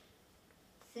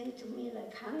 Seemed to me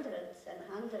like hundreds and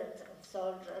hundreds of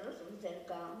soldiers with their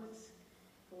guns,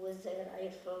 with their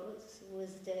rifles,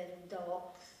 with their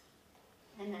dogs.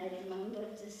 And I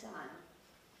remembered the sign,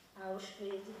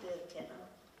 Auschwitz-Birkenau.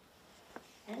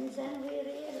 And then we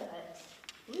realized,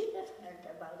 we have heard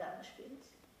about Auschwitz.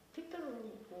 People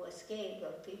who escaped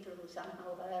or people who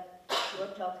somehow heard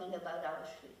were talking about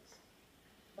Auschwitz.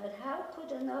 But how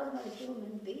could a normal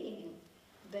human being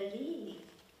believe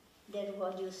that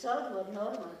what you thought were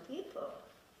normal people,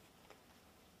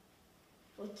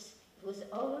 with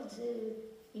all the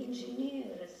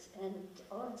engineers and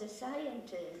all the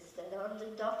scientists and all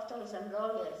the doctors and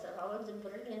lawyers and all the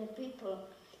brilliant people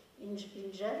in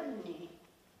Germany,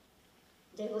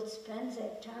 they would spend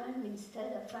their time,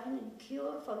 instead of finding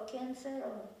cure for cancer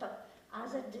or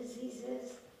other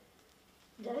diseases,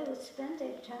 they would spend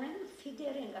their time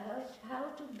figuring out how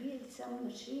to build some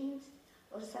machines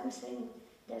or something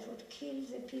that would kill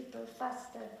the people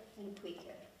faster and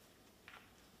quicker.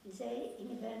 They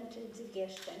invented the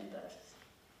gas chambers,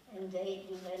 and they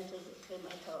invented the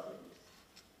crematoriums.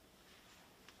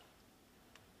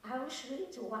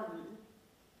 Auschwitz won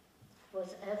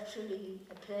was actually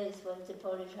a place where the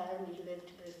Polish army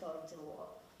lived before the war.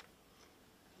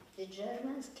 The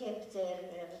Germans kept their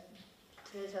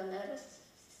prisoners,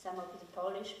 some of the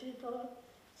Polish people,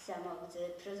 some of the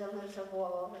prisoners of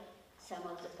war, some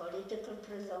of the political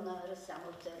prisoners, some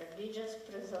of the religious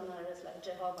prisoners, like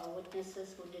Jehovah's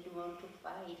Witnesses who didn't want to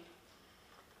fight,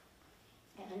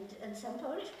 and some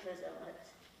Polish prisoners.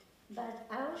 But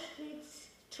Auschwitz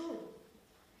too,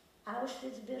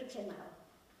 Auschwitz-Birkenau,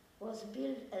 was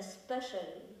built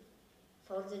especially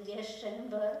for the gas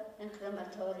chamber and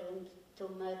crematorium to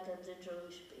murder the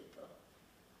Jewish people.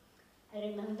 I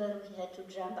remember we had to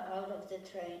jump out of the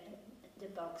train, the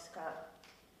boxcar,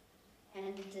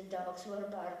 and the dogs were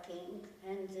barking,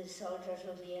 and the soldiers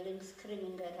were yelling,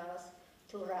 screaming at us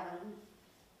to run.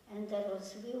 And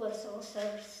we were so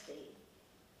thirsty.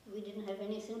 We didn't have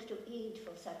anything to eat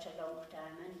for such a long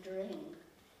time, and drink.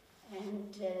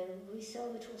 And we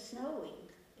saw it was snowing.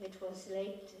 It was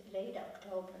late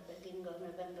October, beginning of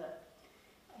November.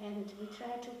 And we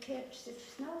tried to catch the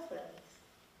snowflakes.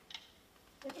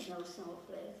 There was no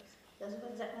snowflakes. Those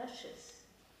were the ashes.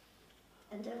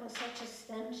 And there was such a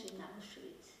stench in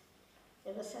Auschwitz.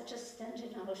 There was such a stench in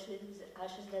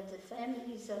Auschwitz that the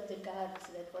families of the guards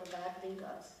that were guarding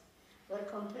us were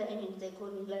complaining they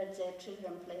couldn't let their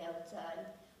children play outside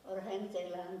or hang their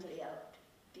laundry out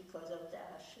because of the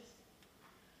ashes.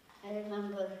 I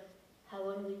remember how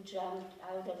when we jumped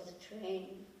out of the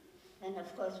train, and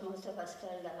of course most of us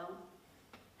fell down,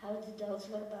 how the dogs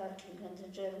were barking and the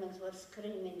Germans were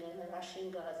screaming and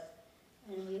rushing us.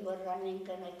 And we were running,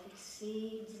 and I could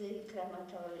see the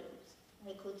crematoriums.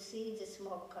 I could see the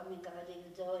smoke coming out,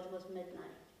 even though it was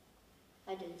midnight.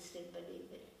 I didn't still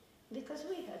believe it, because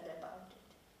we heard about it.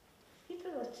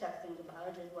 People were talking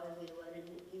about it while we were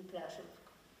in Plaszow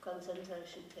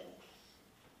concentration camp.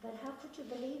 But how could you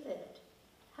believe it?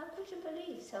 How could you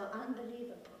believe? So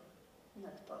unbelievable.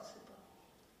 Not possible.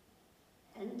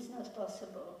 And it's not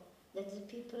possible that the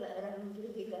people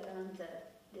living around there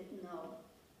didn't know.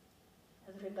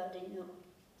 Everybody knew.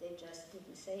 They just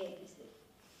didn't say anything.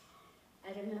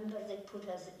 I remember they put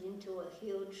us into a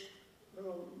huge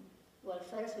room. Well,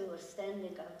 first we were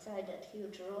standing outside that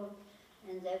huge room,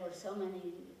 and there were so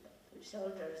many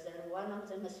soldiers there. One of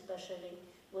them especially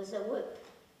was a whip.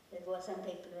 There was some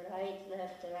people right,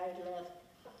 left,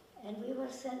 and we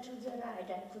were sent to the right.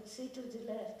 I could see to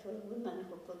the left were women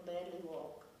who could barely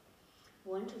walk.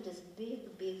 We went to this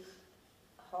big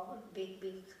hall, big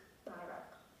barrack.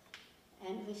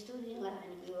 And we stood in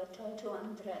line. We were told to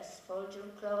undress, fold your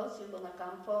clothes, you're going to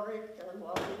come for it, don't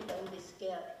walk it, don't be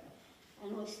scared.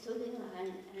 And we stood in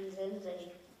line, and then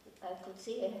I could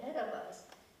see ahead of us,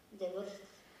 there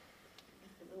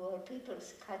were people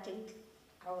cutting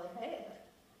our hair.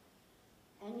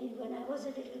 And when I was a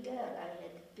little girl, I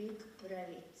had big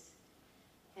braids.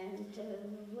 And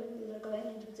when we were going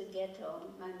into the ghetto,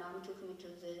 my mom took me to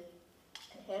the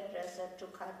hairdresser to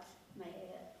cut my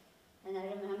hair. And I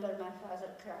remember my father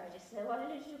cried. He said, "Why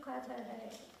did you cut her hair?"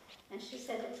 And she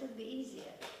said it would be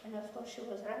easier. And of course she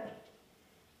was right.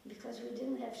 Because we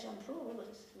didn't have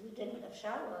shampoos, we didn't have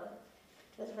shower.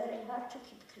 It was very hard to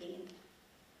keep clean.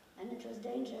 And it was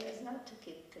dangerous not to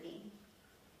keep clean.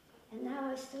 And now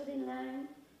I stood in line,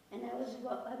 and I was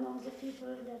among the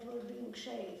people that were being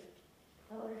shaved.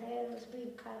 Our hair was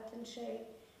being cut and shaved.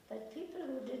 But people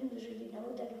who didn't really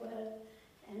know that well,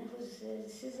 and whose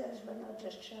scissors were not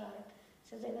just sharp.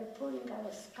 So they were pulling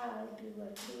our scalp, we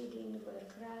were bleeding, we were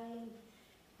crying.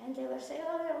 And they were saying,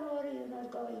 "Oh, don't worry, you're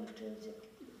not going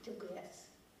to gas.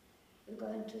 You're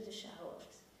going to the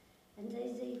showers." And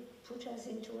they put us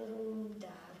into a room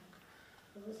dark.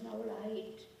 There was no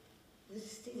light. We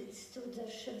stood there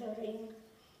shivering.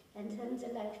 And then the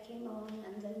light came on,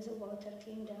 and then the water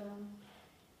came down,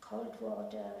 cold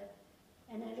water.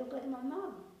 And I looked at my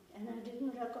mom, and I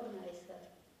didn't recognize her.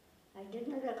 I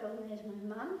didn't recognize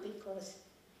my mom because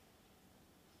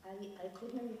I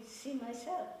couldn't see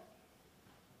myself.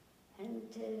 And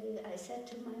I said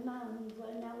to my mom,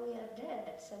 "Well, now we are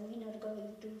dead, so we're not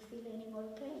going to feel any more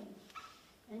pain."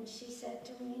 And she said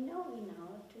to me, "No, we're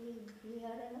not. We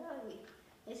are alive."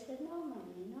 I said, "No,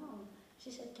 Mommy, no."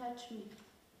 She said, "Touch me."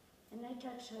 And I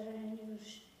touched her, and I knew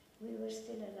we were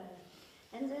still alive.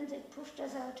 And then they pushed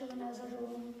us out to another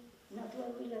room, not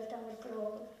where we left our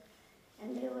clothes.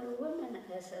 And there were women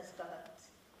SS guards,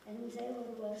 and they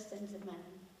were worse than the men.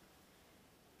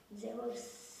 They were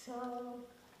so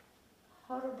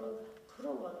horrible,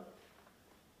 cruel,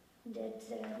 that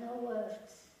there are no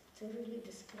words to really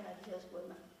describe those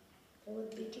women. They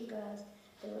were beating us.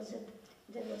 There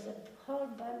was a whole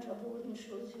bunch of wooden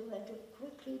shoes. You had to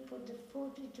quickly put the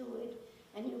foot into it,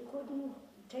 and you couldn't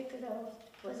take it off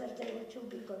whether they were too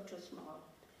big or too small.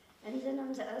 And then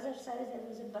on the other side there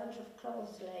was a bunch of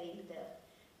clothes laying there.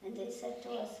 And they said to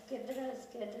us, get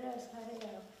dressed, hurry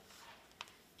up.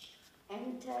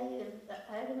 And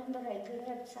I remember I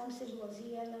grabbed something was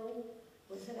yellow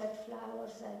with red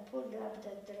flowers. I pulled up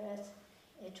that dress.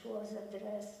 It was a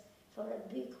dress for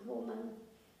a big woman,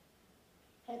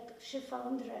 a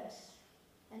chiffon dress.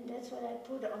 And that's what I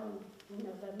put on in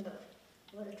November,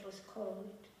 where it was cold.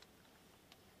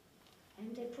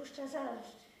 And they pushed us out,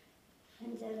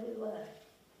 and there we were.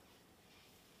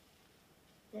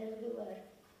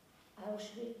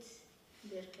 Auschwitz,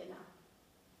 Birkenau.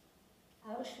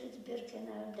 Auschwitz,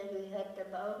 Birkenau that we heard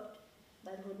about,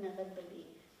 but would never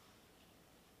believe.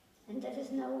 And there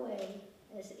is no way,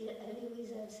 as Elie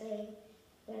Wiesel say,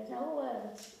 there are no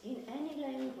words in any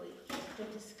language to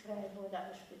describe what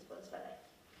Auschwitz was like.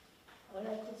 All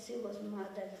I could see was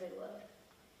mud everywhere.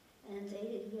 And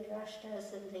they rushed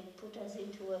us and they put us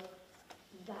into a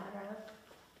barrack.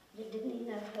 They didn't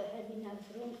have enough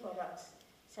room for us.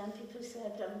 Some people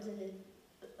slept in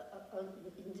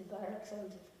the barracks on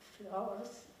the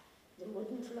floors, the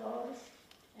wooden floors,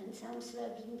 and some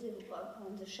slept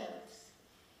on the shelves.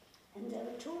 And there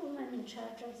were two women in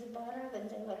charge of the barrack, and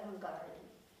they were Hungarian.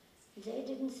 They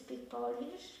didn't speak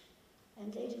Polish,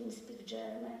 and they didn't speak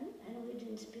German, and we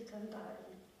didn't speak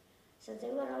Hungarian. So they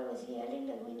were always yelling,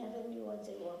 and we never knew what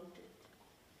they wanted.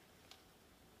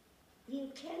 You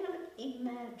cannot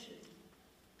imagine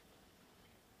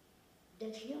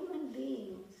that human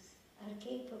beings are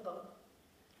capable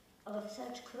of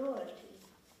such cruelty,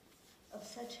 of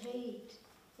such hate.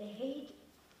 The hate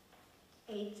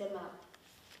ate them up.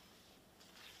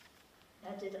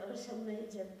 But it also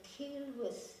made them kill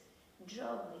with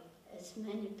joy as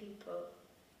many people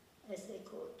as they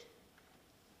could.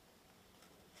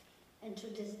 And to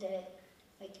this day,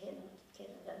 I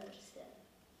cannot understand.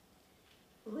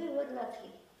 We were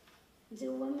lucky. The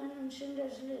women on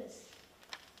Schindler's List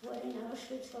were in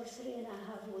Auschwitz for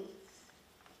 3.5 weeks.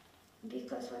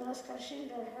 Because when Oskar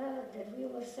Schindler heard that we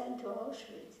were sent to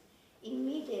Auschwitz,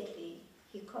 immediately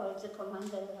he called the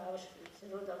commander of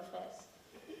Auschwitz, Rudolf Hess,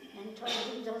 and told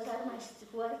him, those are my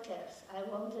workers, I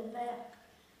want them back.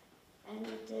 And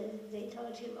they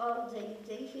told him, oh,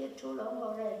 they're here too long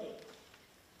already.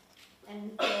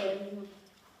 And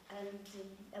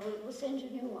we'll send you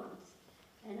new ones.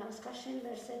 And Oskar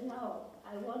Schindler said, no,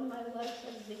 I want my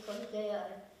workers because they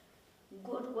are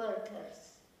good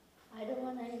workers. I don't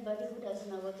want anybody who doesn't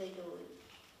know what they're doing.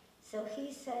 So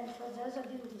he sent, for those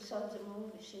of you who saw the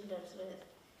movie Schindler's List,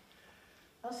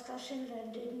 Oskar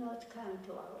Schindler did not come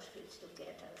to Auschwitz to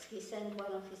get us. He sent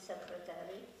one of his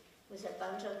secretaries with a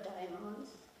bunch of diamonds.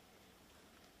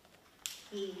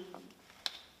 He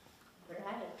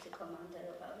bribed the commander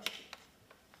of Auschwitz,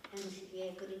 and he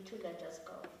agreed to let us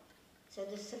go. So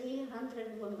the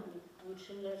 300 women on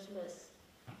Schindler's List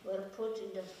were put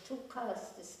in the 2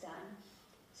 cars this time,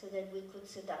 so that we could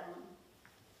sit down.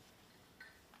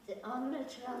 The only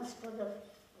transport of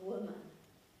women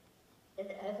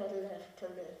that ever left to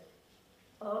live.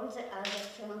 All the other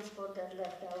transport that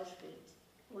left Auschwitz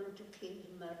went to kill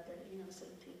and murder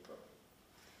innocent people.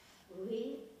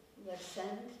 We were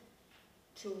sent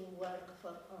to work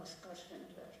for Oskar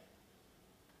Schindler.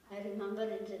 I remember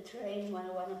in the train when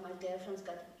one of my girlfriends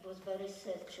was very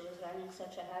sick. She was running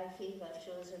such a high fever.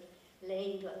 She was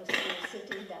laying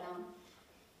down,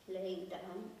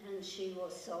 and she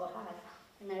was so hot.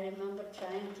 And I remember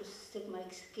trying to stick my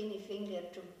skinny finger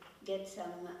to get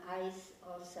some ice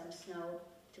or some snow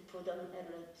to put on her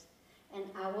lips. An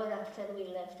hour after we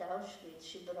left Auschwitz,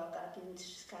 she broke out in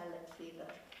scarlet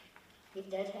fever. If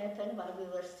that happened while we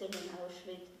were still in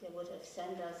Auschwitz, they would have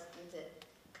sent us to the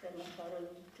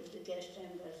crematorium, to the gas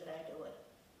chambers right away.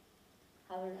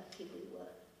 How lucky we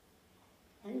were.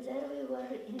 And there we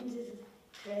were in the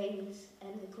trains,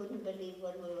 and we couldn't believe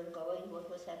where we were going, what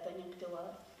was happening to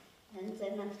us. And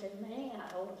then after many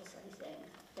hours, I think,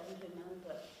 I don't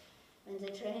remember, when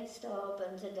the train stopped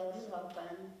and the doors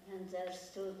opened, and there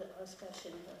stood Oskar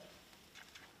Schindler.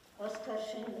 Oskar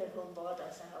Schindler, who bought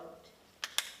us out,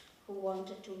 who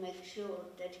wanted to make sure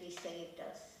that he saved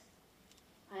us.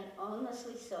 I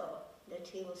honestly saw that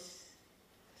he was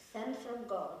sent from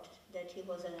God, that he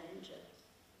was an angel.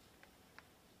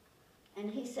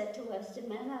 And he said to us, the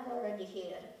men are already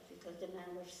here, because the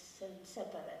men were sent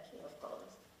separately, of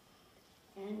course.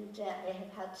 And I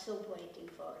have had soup waiting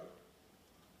for him.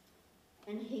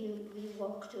 And we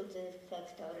walked to the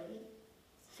factory.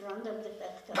 Front of the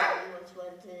factory was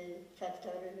where the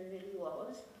factory really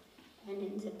was. And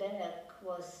in the back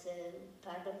was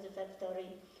part of the factory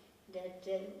that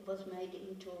was made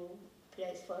into a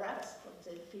place for us, for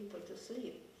the people to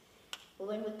sleep.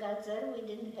 When we got there, we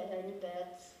didn't have any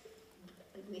beds.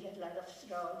 We had a lot of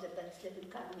straw, the beds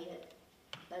didn't come yet.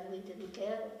 But we didn't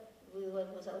care. We were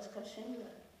with Oskar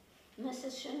Schindler.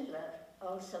 Mrs. Schindler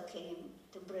also came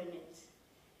to Brünitz.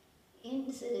 In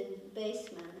the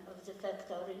basement of the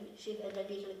factory, she had a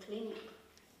little clinic.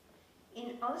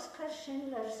 In Oskar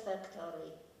Schindler's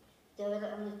factory, there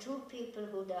were only 2 people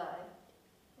who died,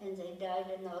 and they died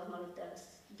a normal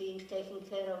death, being taken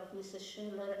care of Mrs.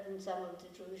 Schindler and some of the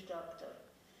Jewish doctors.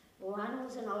 One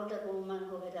was an older woman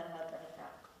who had a heart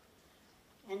attack.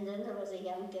 And then there was a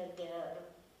younger girl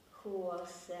who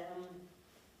was,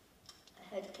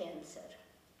 had cancer.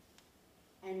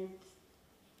 And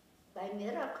by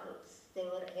miracles, they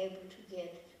were able to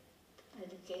get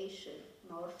medication,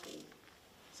 morphine,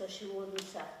 so she wouldn't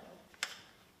suffer.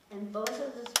 And both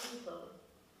of those people,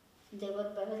 they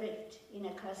were buried in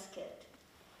a casket.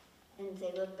 And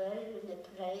they were buried in a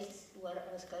place where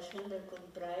Oskar Schindler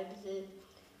could bribe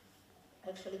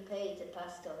actually pay the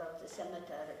pastor of the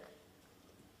cemetery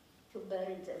to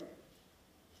bury them.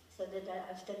 So that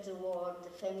after the war, the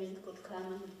family could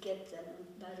come and get them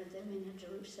and bury them in a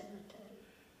Jewish cemetery.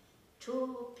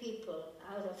 2 people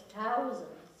out of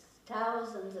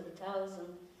thousands and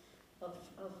thousands of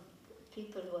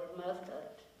people were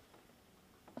murdered.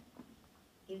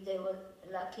 If they were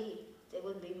lucky, they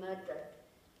would be murdered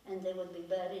and they would be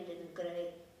buried in a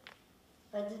grave.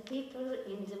 But the people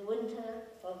in the winter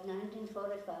of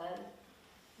 1945,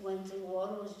 when the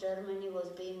war with Germany was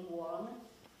being won,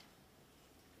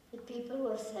 the people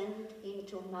were sent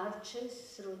into marches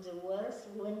through the worst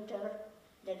winter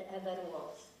that ever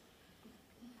was.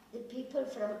 The people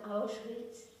from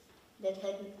Auschwitz that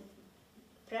had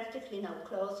practically no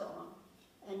clothes on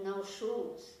and no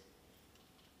shoes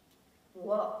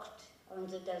walked on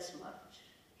the death march.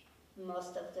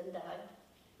 Most of them died,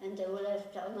 and they were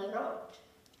left on the road.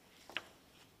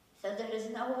 So there is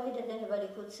no way that anybody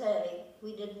could say,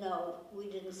 we didn't know, we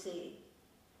didn't see.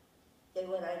 They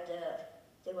were right there.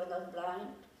 They were not blind,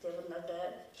 they were not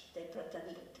dead, they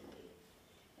pretended to be.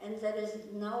 And there is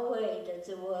no way that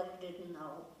the world didn't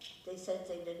know. They said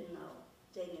they didn't know,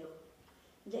 they knew.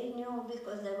 They knew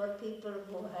because there were people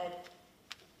who had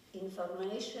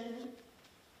information,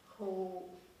 who,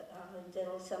 there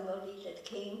was somebody that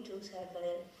came to have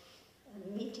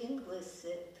a meeting with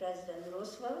President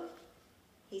Roosevelt.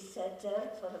 He sat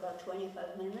there for about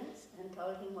 25 minutes and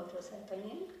told him what was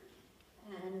happening.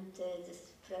 And the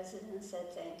president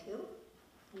said thank you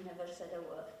and never said a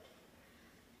word.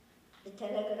 The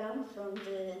telegram from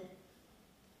the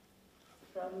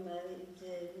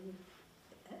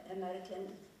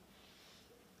American,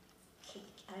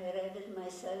 I read it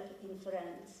myself in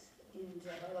France, in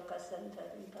the Holocaust Center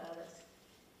in Paris.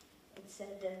 It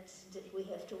said that we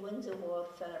have to win the war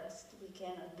first. We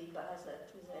cannot be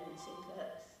bothered with anything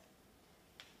else.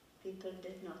 People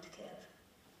did not care.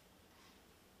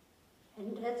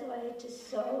 And that's why it is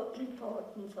so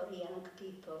important for young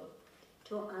people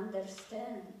to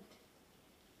understand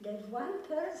that one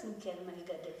person can make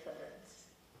a difference.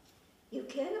 You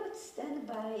cannot stand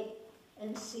by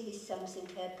and see something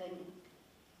happening.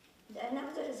 I know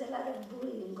there is a lot of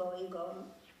bullying going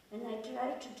on, and I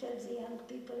try to tell the young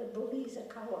people a bully is a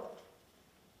coward.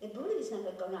 A bully is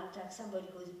never going to attack somebody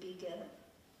who is bigger.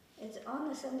 It's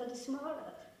only somebody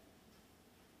smaller.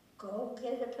 Go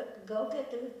get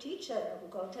a teacher, or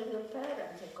go tell your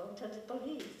parents, or go tell the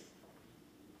police.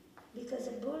 Because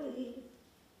a bully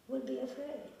will be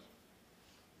afraid.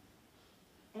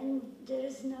 And there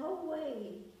is no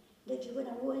way that you're going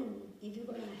to win if you're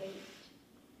going to hate.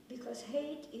 Because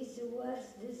hate is the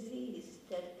worst disease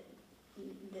that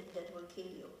will kill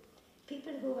you.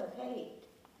 People who have hate,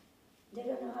 they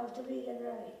don't know how to read and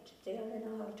write. They only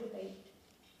know how to hate.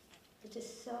 It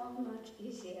is so much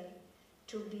easier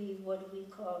to be what we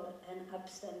call an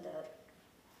upstander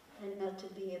and not to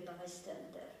be a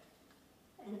bystander.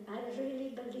 And I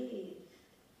really believe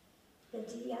that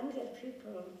the younger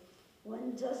people,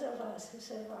 when those of us who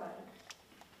survived,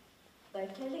 by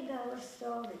telling our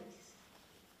stories,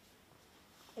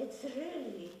 it's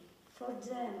really for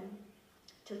them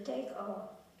to take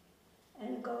off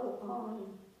and go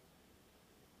on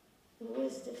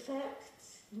with the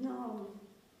facts known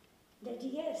that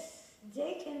yes,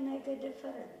 they can make a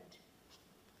difference.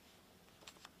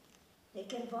 They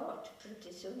can vote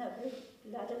pretty soon. A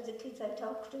lot of the kids I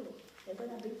talk to, they're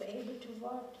going to be able to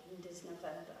vote in this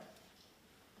November.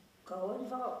 Go and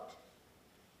vote.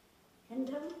 And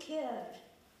don't care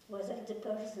whether the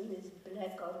person is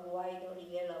black or white or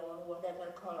yellow or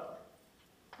whatever color.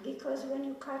 Because when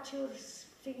you cut your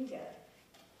finger,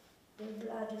 the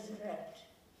blood is red.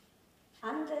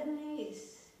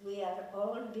 Underneath, we are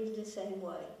all built the same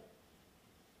way.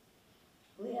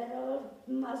 We are all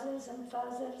mothers and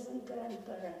fathers and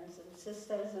grandparents and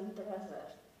sisters and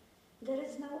brothers. There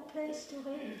is no place to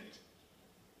hate.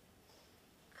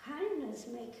 Kindness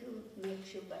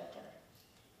makes you better.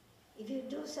 If you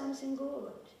do something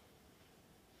good,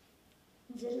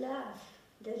 the love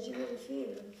that you will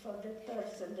feel for the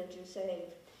person that you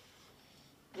saved,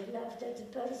 the love that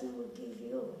the person will give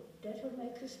you, that will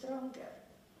make you stronger.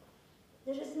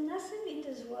 There is nothing in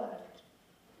this world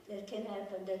that can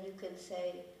happen that you can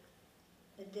say,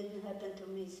 it didn't happen to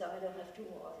me, so I don't have to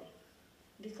worry.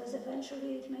 Because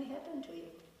eventually it may happen to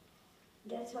you.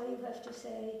 That's why you have to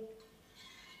say,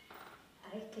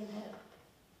 I can help.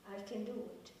 I can do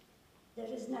it. There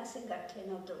is nothing I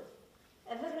cannot do.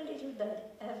 Every little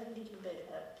bit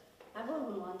help. I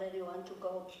wouldn't want anyone to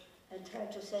go and try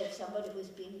to save somebody who's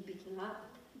being beaten up.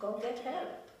 Go get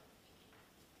help.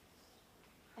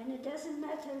 And it doesn't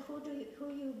matter who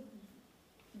you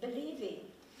believe in.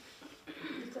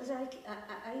 Because I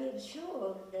am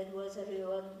sure that whether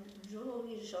you are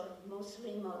Jewish or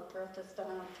Muslim or Protestant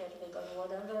or Catholic or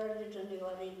whatever religion you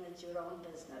are in, it's your own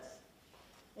business.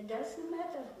 It doesn't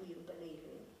matter who you believe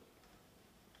in.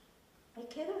 I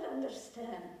cannot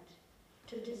understand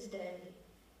to this day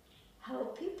how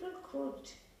people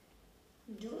could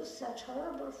do such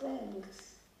horrible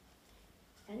things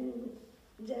and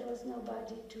there was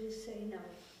nobody to say no,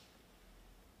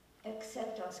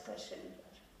 except Oskar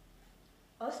Schindler.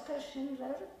 Oskar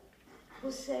Schindler,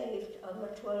 who saved over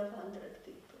 1,200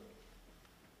 people,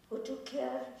 who took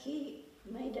care, he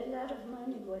made a lot of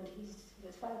money when his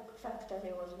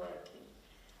factory was working.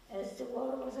 As the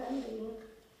war was ending,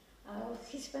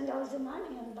 he spent all the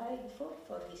money on buying food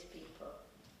for his people.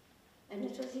 And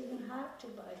it was even hard to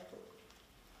buy food.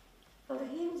 For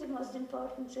him, the most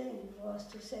important thing was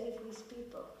to save his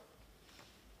people.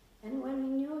 And when he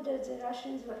knew that the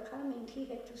Russians were coming, he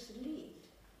had to leave.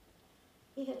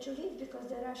 He had to leave because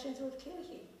the Russians would kill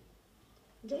him.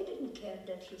 They didn't care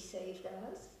that he saved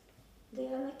us. They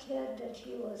only cared that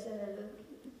he was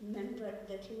a member,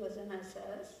 that he was an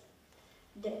SS,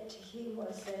 that he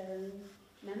was a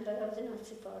member of the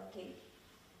Nazi Party,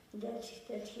 that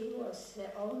he was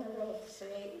the owner of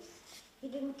slaves. He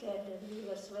didn't care that we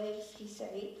were slaves, he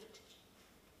saved.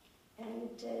 And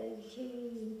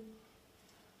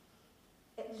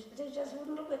they just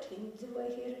wouldn't look at him the way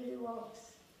he really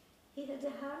was. He had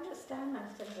the hardest time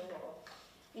after the war.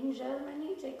 In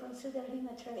Germany, they considered him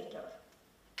a traitor.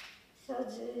 So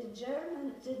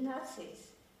the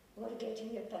Nazis were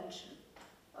getting a pension.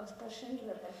 Oskar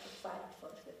Schindler had to fight for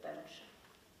the pension.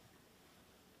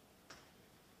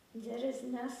 There is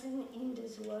nothing in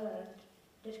this world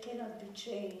that cannot be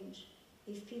changed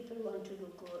if people want to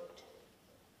do good.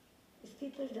 If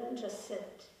people don't just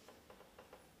sit.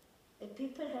 If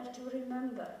people have to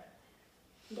remember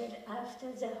that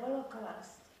after the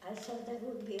Holocaust, I thought there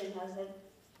would be another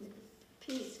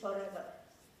peace forever.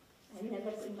 I never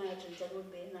imagined there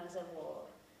would be another war.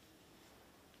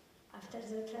 After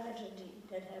the tragedy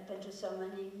that happened to so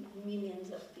many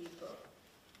millions of people,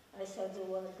 I thought the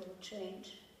world would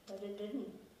change, but it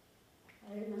didn't.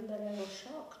 I remember I was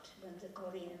shocked when the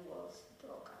Korean War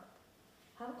broke up.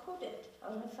 How could it?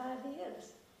 Only 5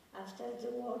 years after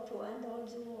the war to end all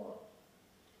the war.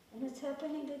 And it's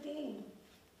happening again.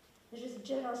 There is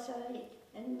genocide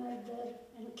and murder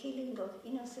and killing of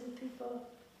innocent people.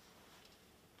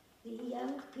 The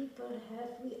young people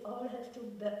we all have to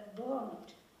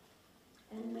bond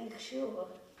and make sure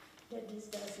that this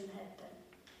doesn't happen.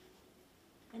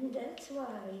 And that's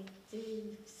why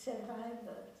the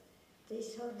survivors, they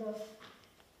sort of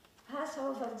pass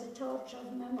over the torch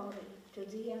of memory to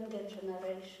the younger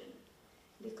generation,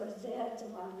 because they are the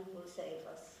one who will save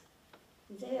us.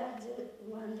 They are the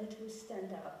one that will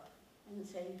stand up and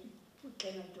say, we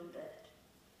cannot do that.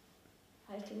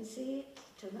 I can see it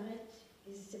tonight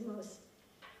is the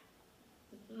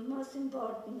most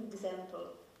important example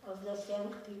of those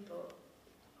young people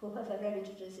who have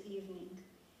arranged this evening,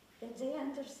 that they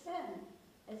understand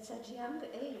at such young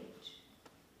age.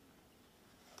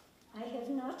 I have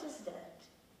noticed that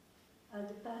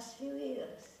the past few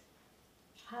years,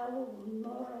 how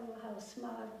moral, how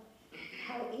smart,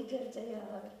 how eager they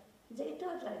are. They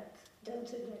don't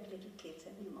think like little kids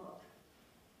anymore.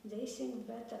 They think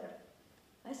better.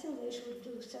 I think they should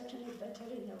do certainly better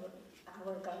in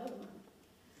our government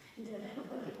than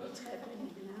what's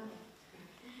happening now.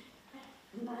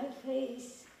 My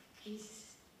face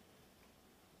is,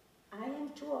 I am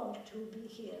too old to be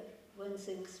here when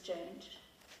things change.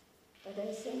 But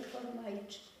I think for my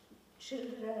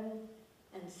children,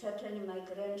 and certainly my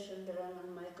grandchildren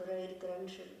and my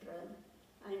great-grandchildren,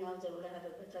 I know they will have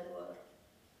a better world.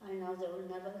 I know they will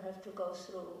never have to go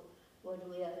through what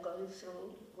we are going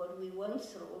through, what we went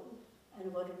through,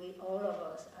 and what we, all of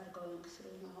us, are going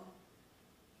through now.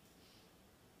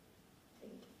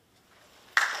 Thank you.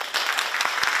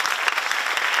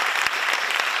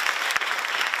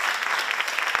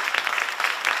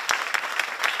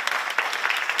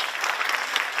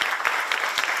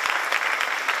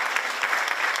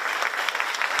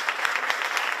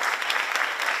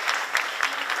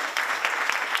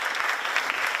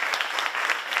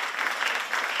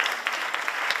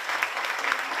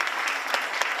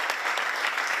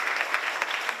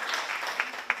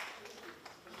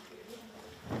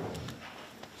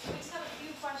 We just have a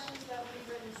few questions that we've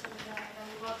written some of that, and then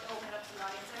we'd love to open it up to the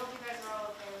audience. I hope you guys are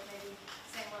all okay with maybe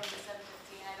saying more than 7:15.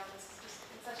 I know this is just,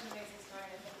 it's such an amazing story,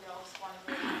 and I think we all just want to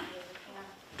really be able to can.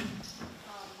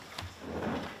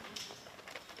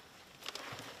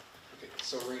 Okay,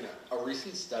 so Rena, a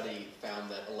recent study found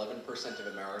that 11% of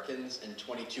Americans and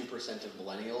 22% of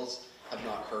millennials have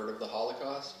not heard of the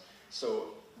Holocaust.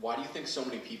 So why do you think so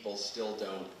many people still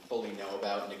don't fully know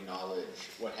about and acknowledge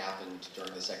what happened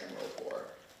during the Second World War?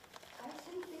 I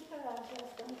think people are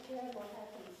just don't care what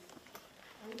happens,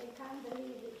 and they can't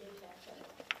believe it did happen.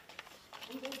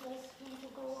 And they just want to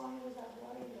go on without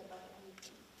worrying about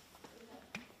anything. You know?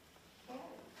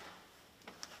 Caring.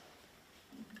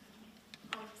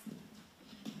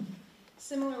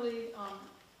 Similarly,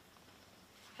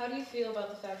 how do you feel about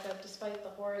the fact that despite the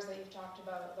horrors that you've talked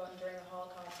about during the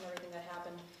Holocaust and everything that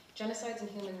happened, genocides and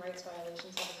human rights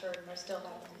violations have occurred and are still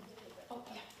happening? Oh,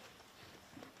 yeah.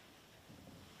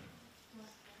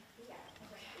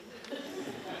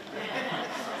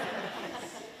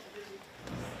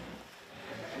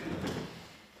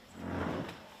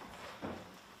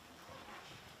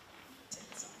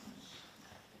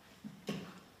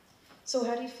 So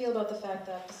how do you feel about the fact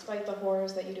that despite the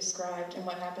horrors that you described and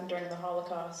what happened during the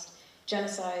Holocaust,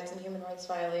 genocides and human rights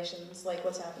violations like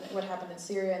what happened in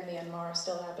Syria and Myanmar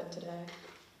still happen today?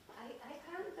 I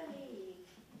can't believe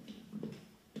that,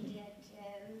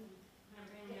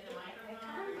 I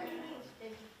can't believe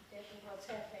that what's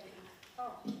happening.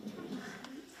 Oh.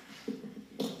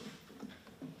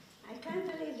 I can't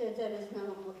believe that there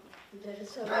is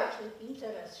so little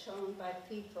interest shown by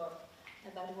people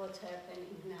about what's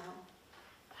happening now.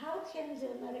 How can the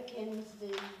Americans,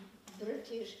 the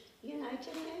British,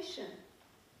 United Nations,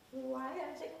 why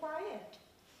are they quiet?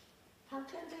 How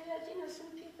can they let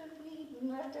innocent people be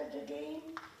murdered again?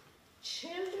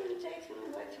 Children taken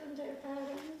away from their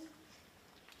parents?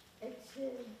 It's,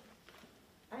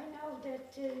 I know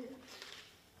that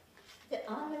the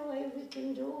only way we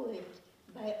can do it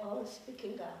by all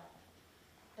speaking up.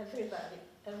 Everybody,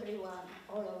 everyone,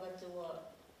 all over the world,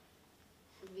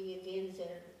 be against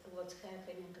what's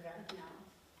happening right now.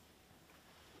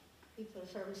 People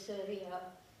from Syria,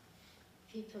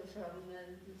 people from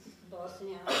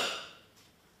Bosnia.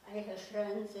 I have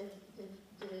friends that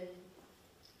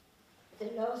the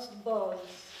lost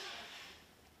boys,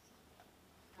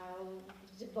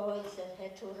 the boys that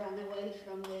had to run away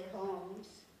from their homes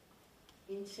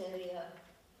in Syria,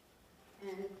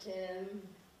 and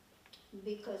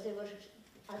because they were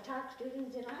attacked during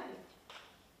the night.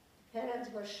 Parents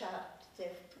were shot,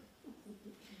 their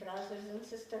brothers and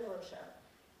sisters were shot.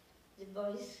 The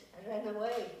boys ran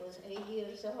away, was 8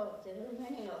 years old. There were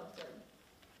many of them.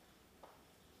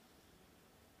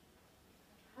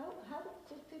 How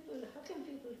can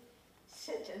people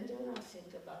sit and do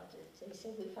nothing about it? They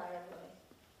say we're far away.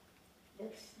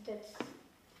 That's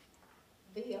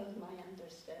beyond my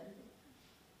understanding.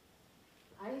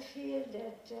 I feel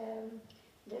that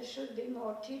there should be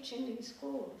more teaching in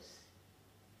schools.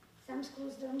 Some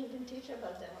schools don't even teach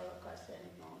about the Holocaust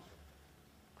anymore.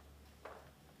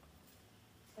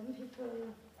 Some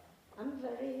people, I'm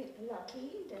very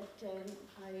lucky that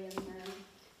I am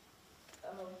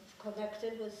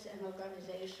connected with an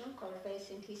organization called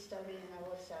Facing History in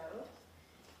Ourselves,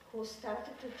 who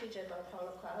started to teach about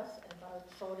Holocaust about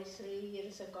 43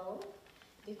 years ago,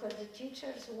 because the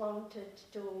teachers wanted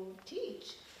to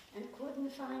teach and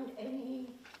couldn't find any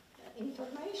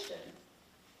information.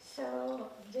 So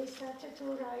they started to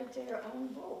write their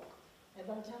own book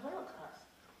about the Holocaust.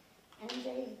 And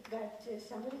they got,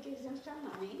 somebody gives them some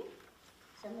money,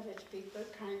 some rich people,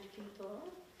 kind people,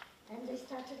 and they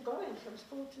started going from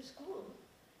school to school.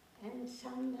 And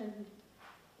some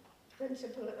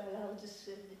principal allowed this,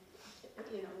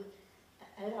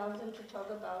 allowed them to talk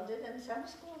about it, and some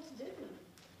schools didn't.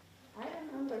 I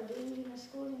remember being in a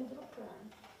school in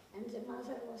Brooklyn, and the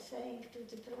mother was saying to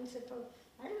the principal,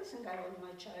 I don't think I want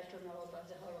my child to know about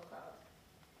the Holocaust.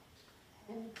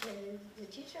 And the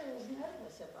teacher was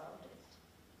nervous about it.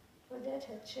 But that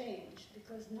had changed,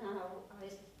 because now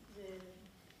the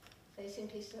Facing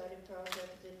History project,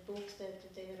 the books that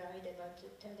they write about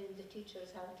telling the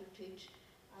teachers how to teach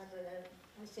are,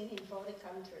 I think, in 40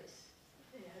 countries.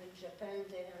 They are in Japan,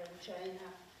 they are in China,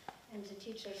 and the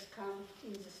teachers come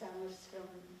in the summers from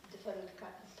different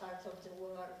parts of the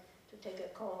world to take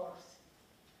a course.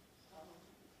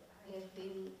 I have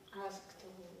been asked to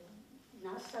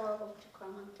Nassau to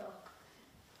come and talk,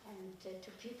 and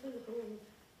to people who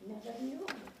never knew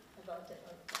about the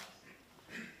Holocaust.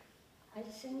 I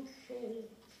think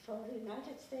for the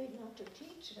United States not to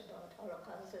teach about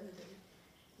Holocaust and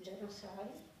the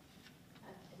genocide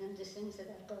and the things that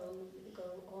are go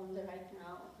on right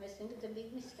now, I think it's a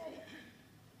big mistake.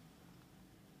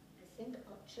 I think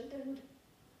our children,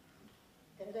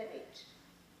 at their age,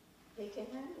 they can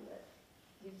handle it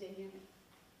if they knew.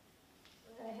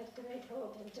 But I have great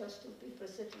hope that those two people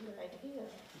sitting right here.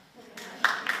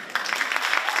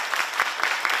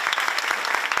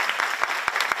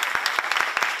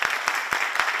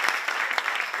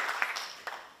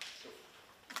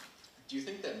 Do you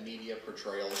think that media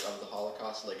portrayals of the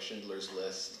Holocaust, like Schindler's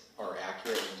List, are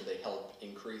accurate, and do they help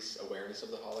increase awareness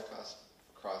of the Holocaust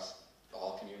across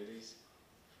all communities?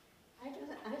 I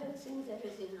don't think there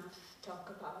is enough talk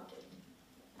about it.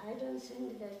 I don't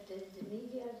think that the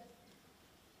media,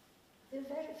 there are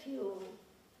very few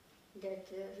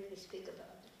that really speak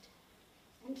about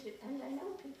it. And I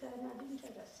know people are not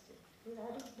interested.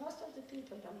 Most of the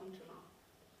people don't want to know.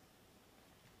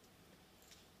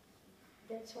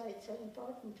 That's why it's so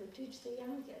important to teach the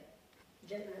younger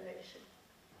generation.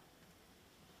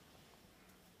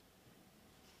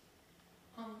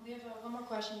 We have one more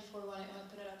question before we want to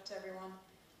put it up to everyone.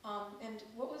 And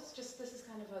what was this is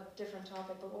kind of a different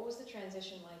topic, but what was the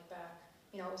transition like back?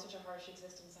 You know, it was such a harsh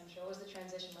existence, I'm sure. What was the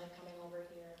transition like coming over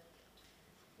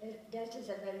here? That is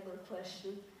a very good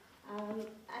question.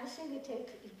 I think it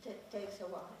takes a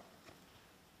while.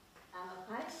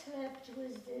 I slept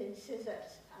with the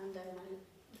scissors under my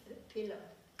pillow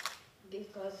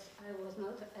because I was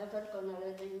not ever going to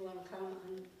let anyone come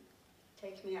and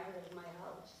take me out of my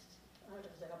house, out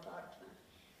of the apartment.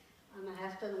 And my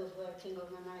husband was working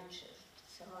on a night shift,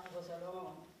 so I was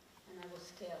alone and I was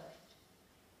scared.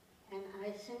 And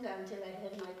I think until I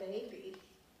had my baby,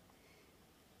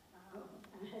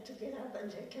 I had to get up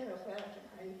and take care of her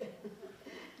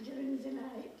during the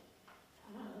night.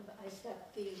 I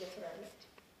stopped being afraid.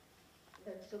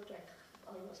 That took like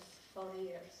almost 4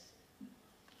 years.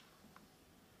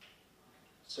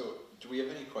 So, do we have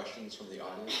any questions from the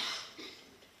audience?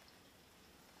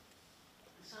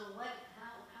 So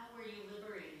how were you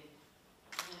liberated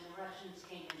when the Russians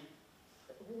came in?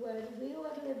 Well, we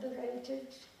were liberated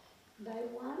by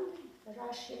one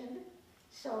Russian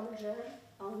soldier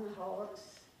on a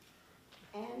horse,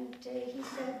 and he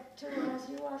said to us,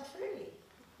 "You are free."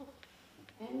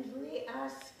 And we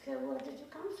asked, "Where did you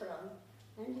come from?"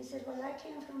 And he said, "Well, I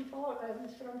came from Poland,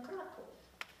 from Krakow."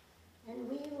 And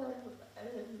we were,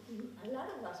 a lot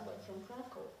of us were from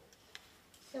Krakow.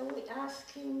 So we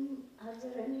asked him, "Are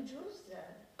there any Jews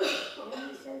there?" And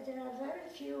he said, "There are very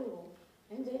few,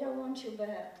 and they don't want you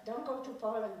back. Don't go to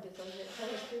Poland because the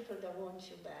Polish people don't want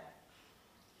you back."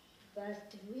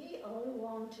 But we all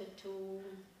wanted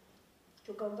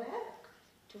to go back,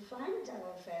 to find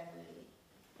our family.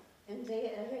 And they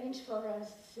arranged for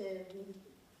us,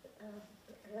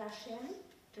 Russian,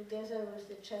 together with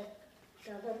the Czech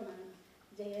government,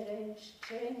 they arranged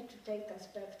train to take us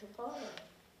back to Poland.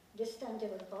 This time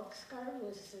there were boxcars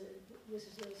with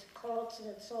those cots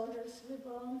that soldiers sleep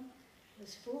on,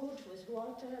 with food, with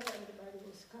water, everybody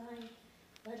was kind.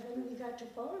 But when we got to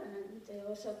Poland, they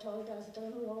also told us,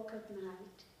 "Don't walk at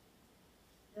night.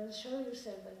 Don't show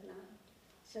yourself at night."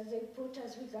 So they put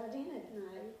us, we got in at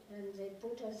night, and they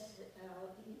put us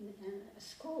in a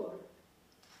school.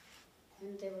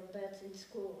 And there were beds in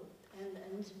school. And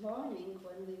in the morning,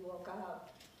 when we woke up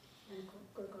and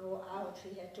could go out,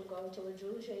 we had to go to a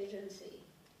Jewish agency.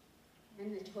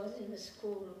 And it was in a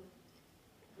school,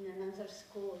 in another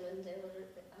school, and there were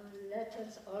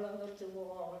letters all over the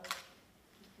wall.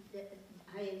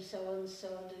 "I am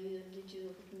so-and-so, did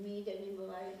you meet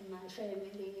anybody in my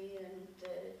family?" And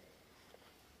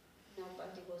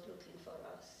nobody was looking for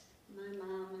us. My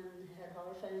mom and her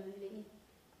whole family,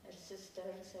 her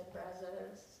sisters, her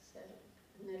brothers, her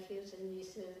nephews and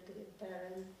nieces,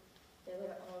 grandparents, they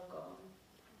were all gone.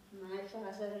 My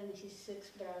father and his 6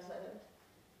 brothers,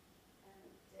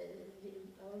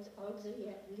 and all the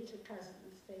little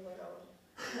cousins, they were all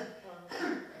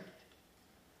gone.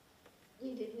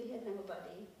 We had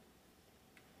nobody.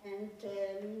 And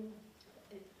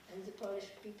the Polish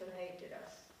people hated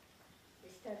us.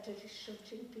 They started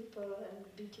shooting people and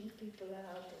beating people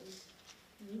out, and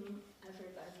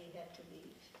everybody had to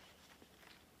leave.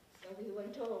 So we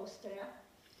went to Austria,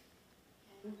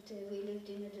 and we lived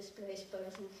in a displaced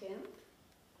person camp,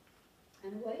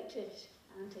 and waited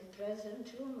until President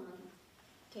Truman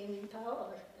came in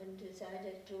power and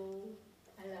decided to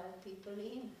allow people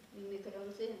in,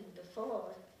 immigrants in.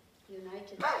 Before, the United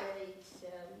States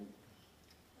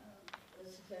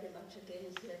was very much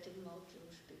against letting more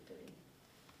Jewish people in.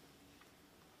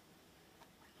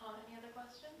 Any other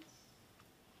questions?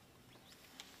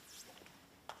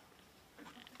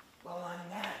 Well, on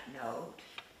that note,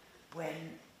 when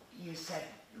you said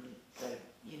the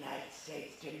United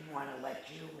States didn't want to let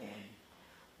you in,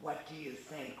 what do you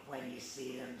think when you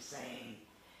see them saying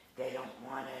they don't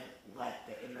want to let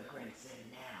the immigrants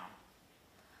in now?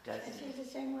 I Doesn't feel it? the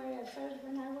same way I felt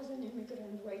when I was an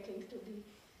immigrant waiting to be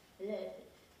led,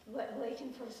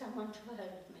 waiting for someone to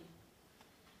help me.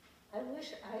 I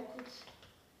wish I could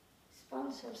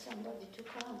sponsor somebody to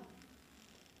come,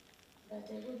 but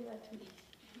they wouldn't let me.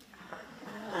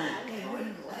 They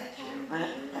wouldn't let I you. can't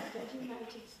believe the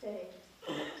United States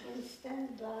can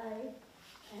stand by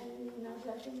and not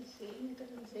letting the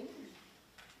immigrants in.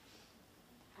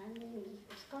 I mean,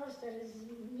 of course there is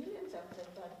millions of them,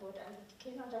 but what I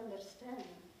cannot understand,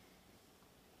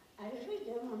 I really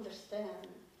don't understand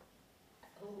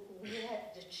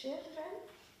the children.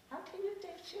 How can you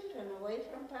take children away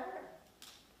from parents?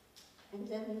 And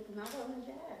then not only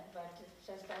that, but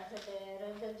just after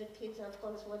the kids, of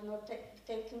course, were not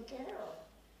taken care of.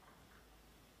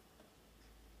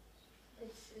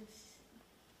 It's,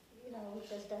 you know, it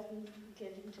just doesn't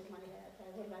get into my head.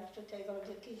 I would like to take all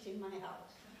the kids in my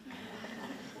house.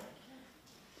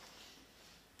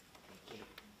 Thank you.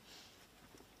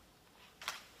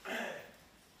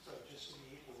 So just to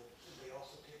be equal, did they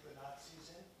also take the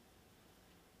Nazis in?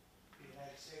 The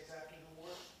United States after the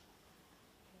war?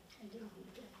 I didn't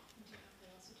get They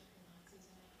also took the Nazis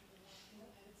in after the war in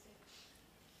the United States.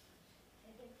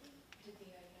 Did the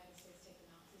United States take the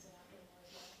Nazis in after the war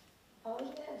as well? Oh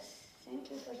yes, thank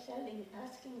you for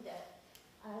asking that.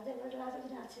 There were a lot of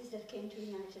Nazis that came to the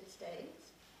United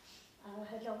States.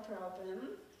 Had no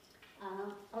problem.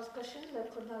 Oskar Schindler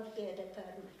could not get a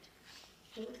permit.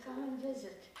 He would come and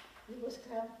visit. He would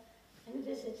come and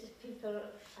visit people.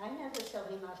 I never saw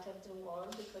him after the war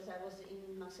because I was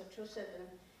in Massachusetts, and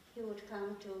he would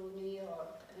come to New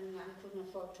York, and I couldn't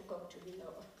afford to go to New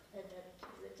York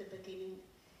at the beginning.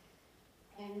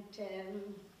 And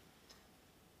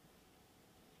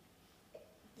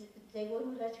they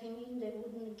wouldn't let him in, they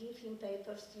wouldn't give him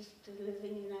papers to live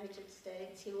in the United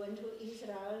States. He went to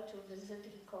Israel to visit,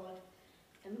 he called,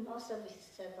 and most of his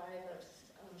survivors,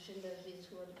 Schindler's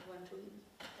List, went to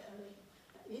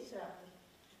Israel.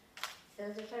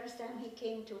 So the first time he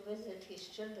came to visit his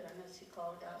children, as he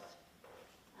called us,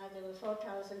 there were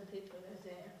 4,000 people at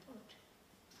the airport.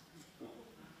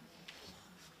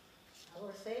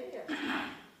 Our Savior.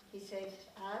 He saved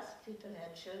us, people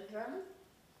had children.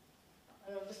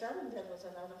 All of a sudden there was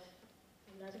a lot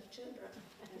of children,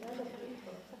 a lot of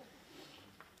people.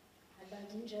 But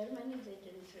in Germany they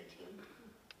didn't treat him.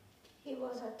 He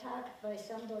was attacked by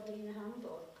somebody in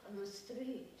Hamburg on the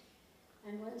street.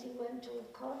 And when he went to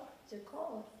the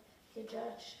court, the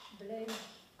judge blamed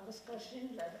Oskar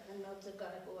Schindler and not the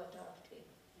guy who attacked him.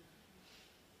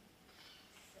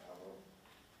 So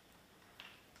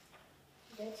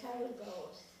that's how it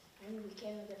goes. And we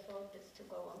cannot afford this to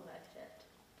go on like that.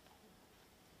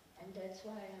 And that's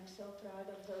why I'm so proud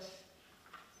of those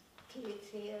kids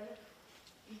here,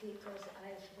 because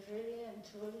I really and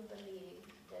truly believe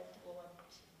that what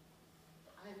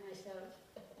I myself,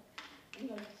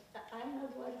 I'm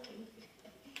not working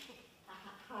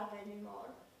hard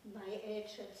anymore. My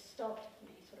age had stopped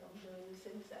me from doing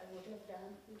things I would have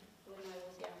done when I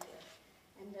was younger.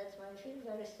 And that's why I feel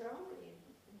very strongly.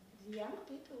 The young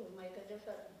people will make a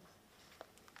difference.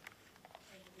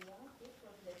 And the young people,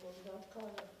 they will not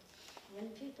color. When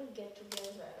people get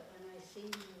together, when I see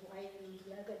white and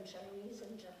black and Chinese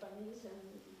and Japanese, and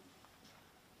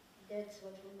that's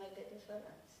what will make a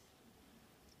difference.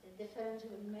 The difference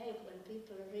will make when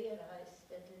people realize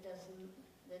that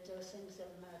that those things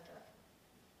don't matter.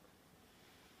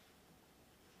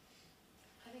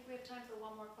 I think we have time for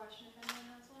one more question if anyone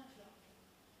has one.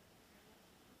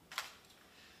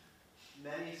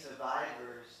 Many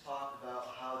survivors talk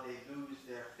about how they lose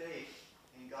their faith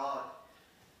in God.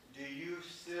 Do you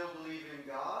still believe in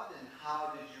God, and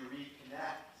how did you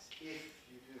reconnect, if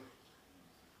you do?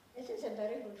 This is a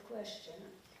very good question.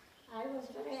 I was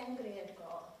very angry at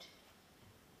God.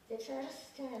 The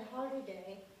first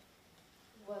holiday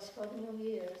was for New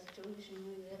Year's, Jewish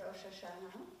New Year, Rosh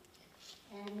Hashanah.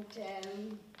 And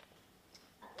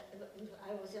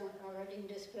I was already in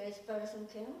this place. Person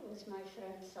came with my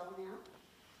friend Sonia,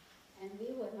 and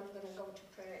we were not going to go to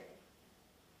pray.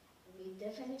 We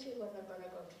definitely were not going to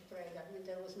go to pray. I mean,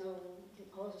 there was no, in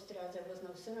Austria, there was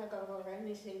no synagogue or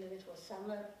anything. It was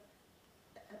summer,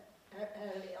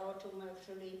 early autumn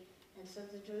actually. And so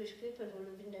the Jewish people who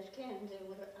lived in that camp, they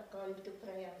were going to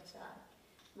pray outside.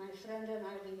 My friend and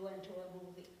I, we went to a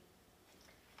movie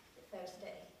the first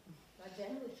day. But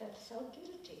then we felt so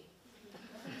guilty.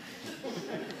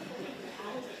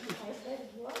 I said,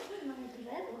 what did my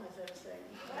grandmother say?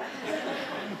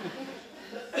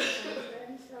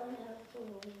 Sonia, who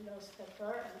lost her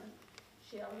partner,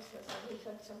 she also said we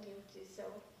felt so guilty. So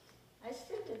I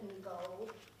still didn't go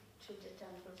to the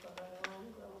temple for a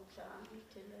long, long time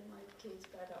till my kids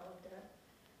got older.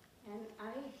 And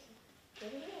I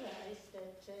realized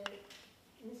that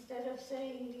instead of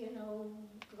saying,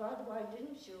 God, why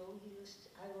didn't you?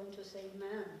 I want to say,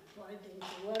 man, why didn't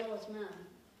you? Where was man?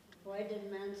 Why did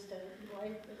man stand?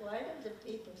 Why did the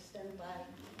people stand by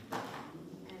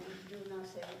and do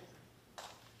nothing?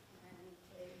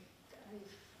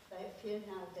 I feel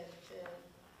now that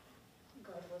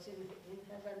God was in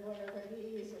heaven, wherever he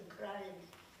is, and crying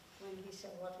when he saw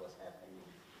what was happening.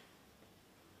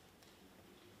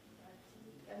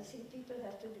 But I think people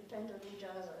have to depend on each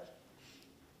other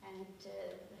and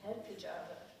help each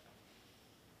other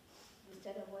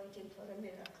instead of waiting for a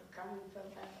miracle coming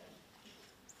from heaven.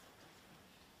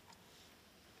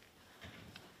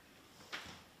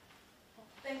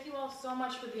 Thank you all so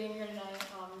much for being here tonight.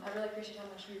 I really appreciate how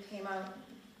much you came out.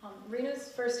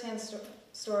 Rena's firsthand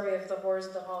story of the horrors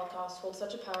of the Holocaust holds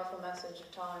such a powerful message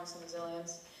of tolerance and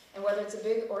resilience. And whether it's a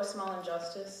big or small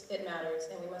injustice, it matters,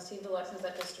 and we must heed the lessons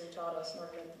that history taught us in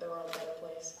order to make the world a better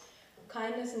place.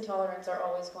 Kindness and tolerance are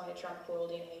always going to trump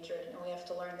cruelty and hatred, and we have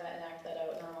to learn that and act that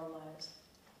out in our own lives.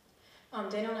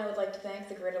 Daniel and I would like to thank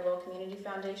the Greater Lowell Community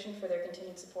Foundation for their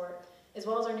continued support, as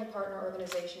well as our new partner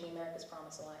organization, the America's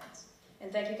Promise Alliance.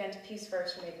 And thank you again to Peace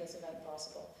First for making this event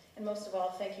possible. And most of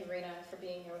all, thank you, Rena, for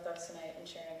being here with us tonight and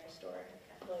sharing your story.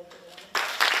 Really appreciate it.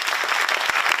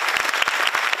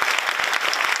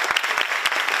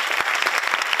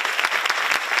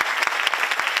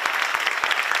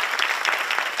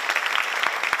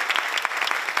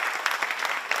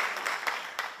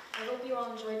 I hope you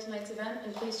all enjoyed tonight's event,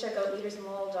 and please check out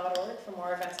leadersinlowell.org for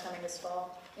more events coming this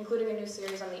fall, including a new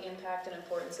series on the impact and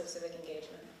importance of civic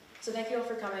engagement. So thank you all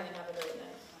for coming, and have a great night.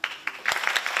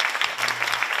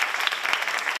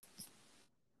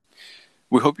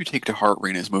 We hope you take to heart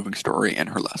Rena's moving story and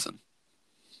her lesson.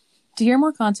 To hear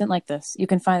more content like this, you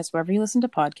can find us wherever you listen to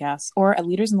podcasts or at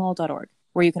leadersinlowell.org,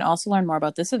 where you can also learn more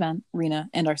about this event, Rena,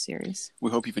 and our series.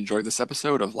 We hope you've enjoyed this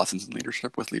episode of Lessons in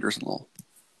Leadership with Leaders in Lowell.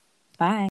 Bye.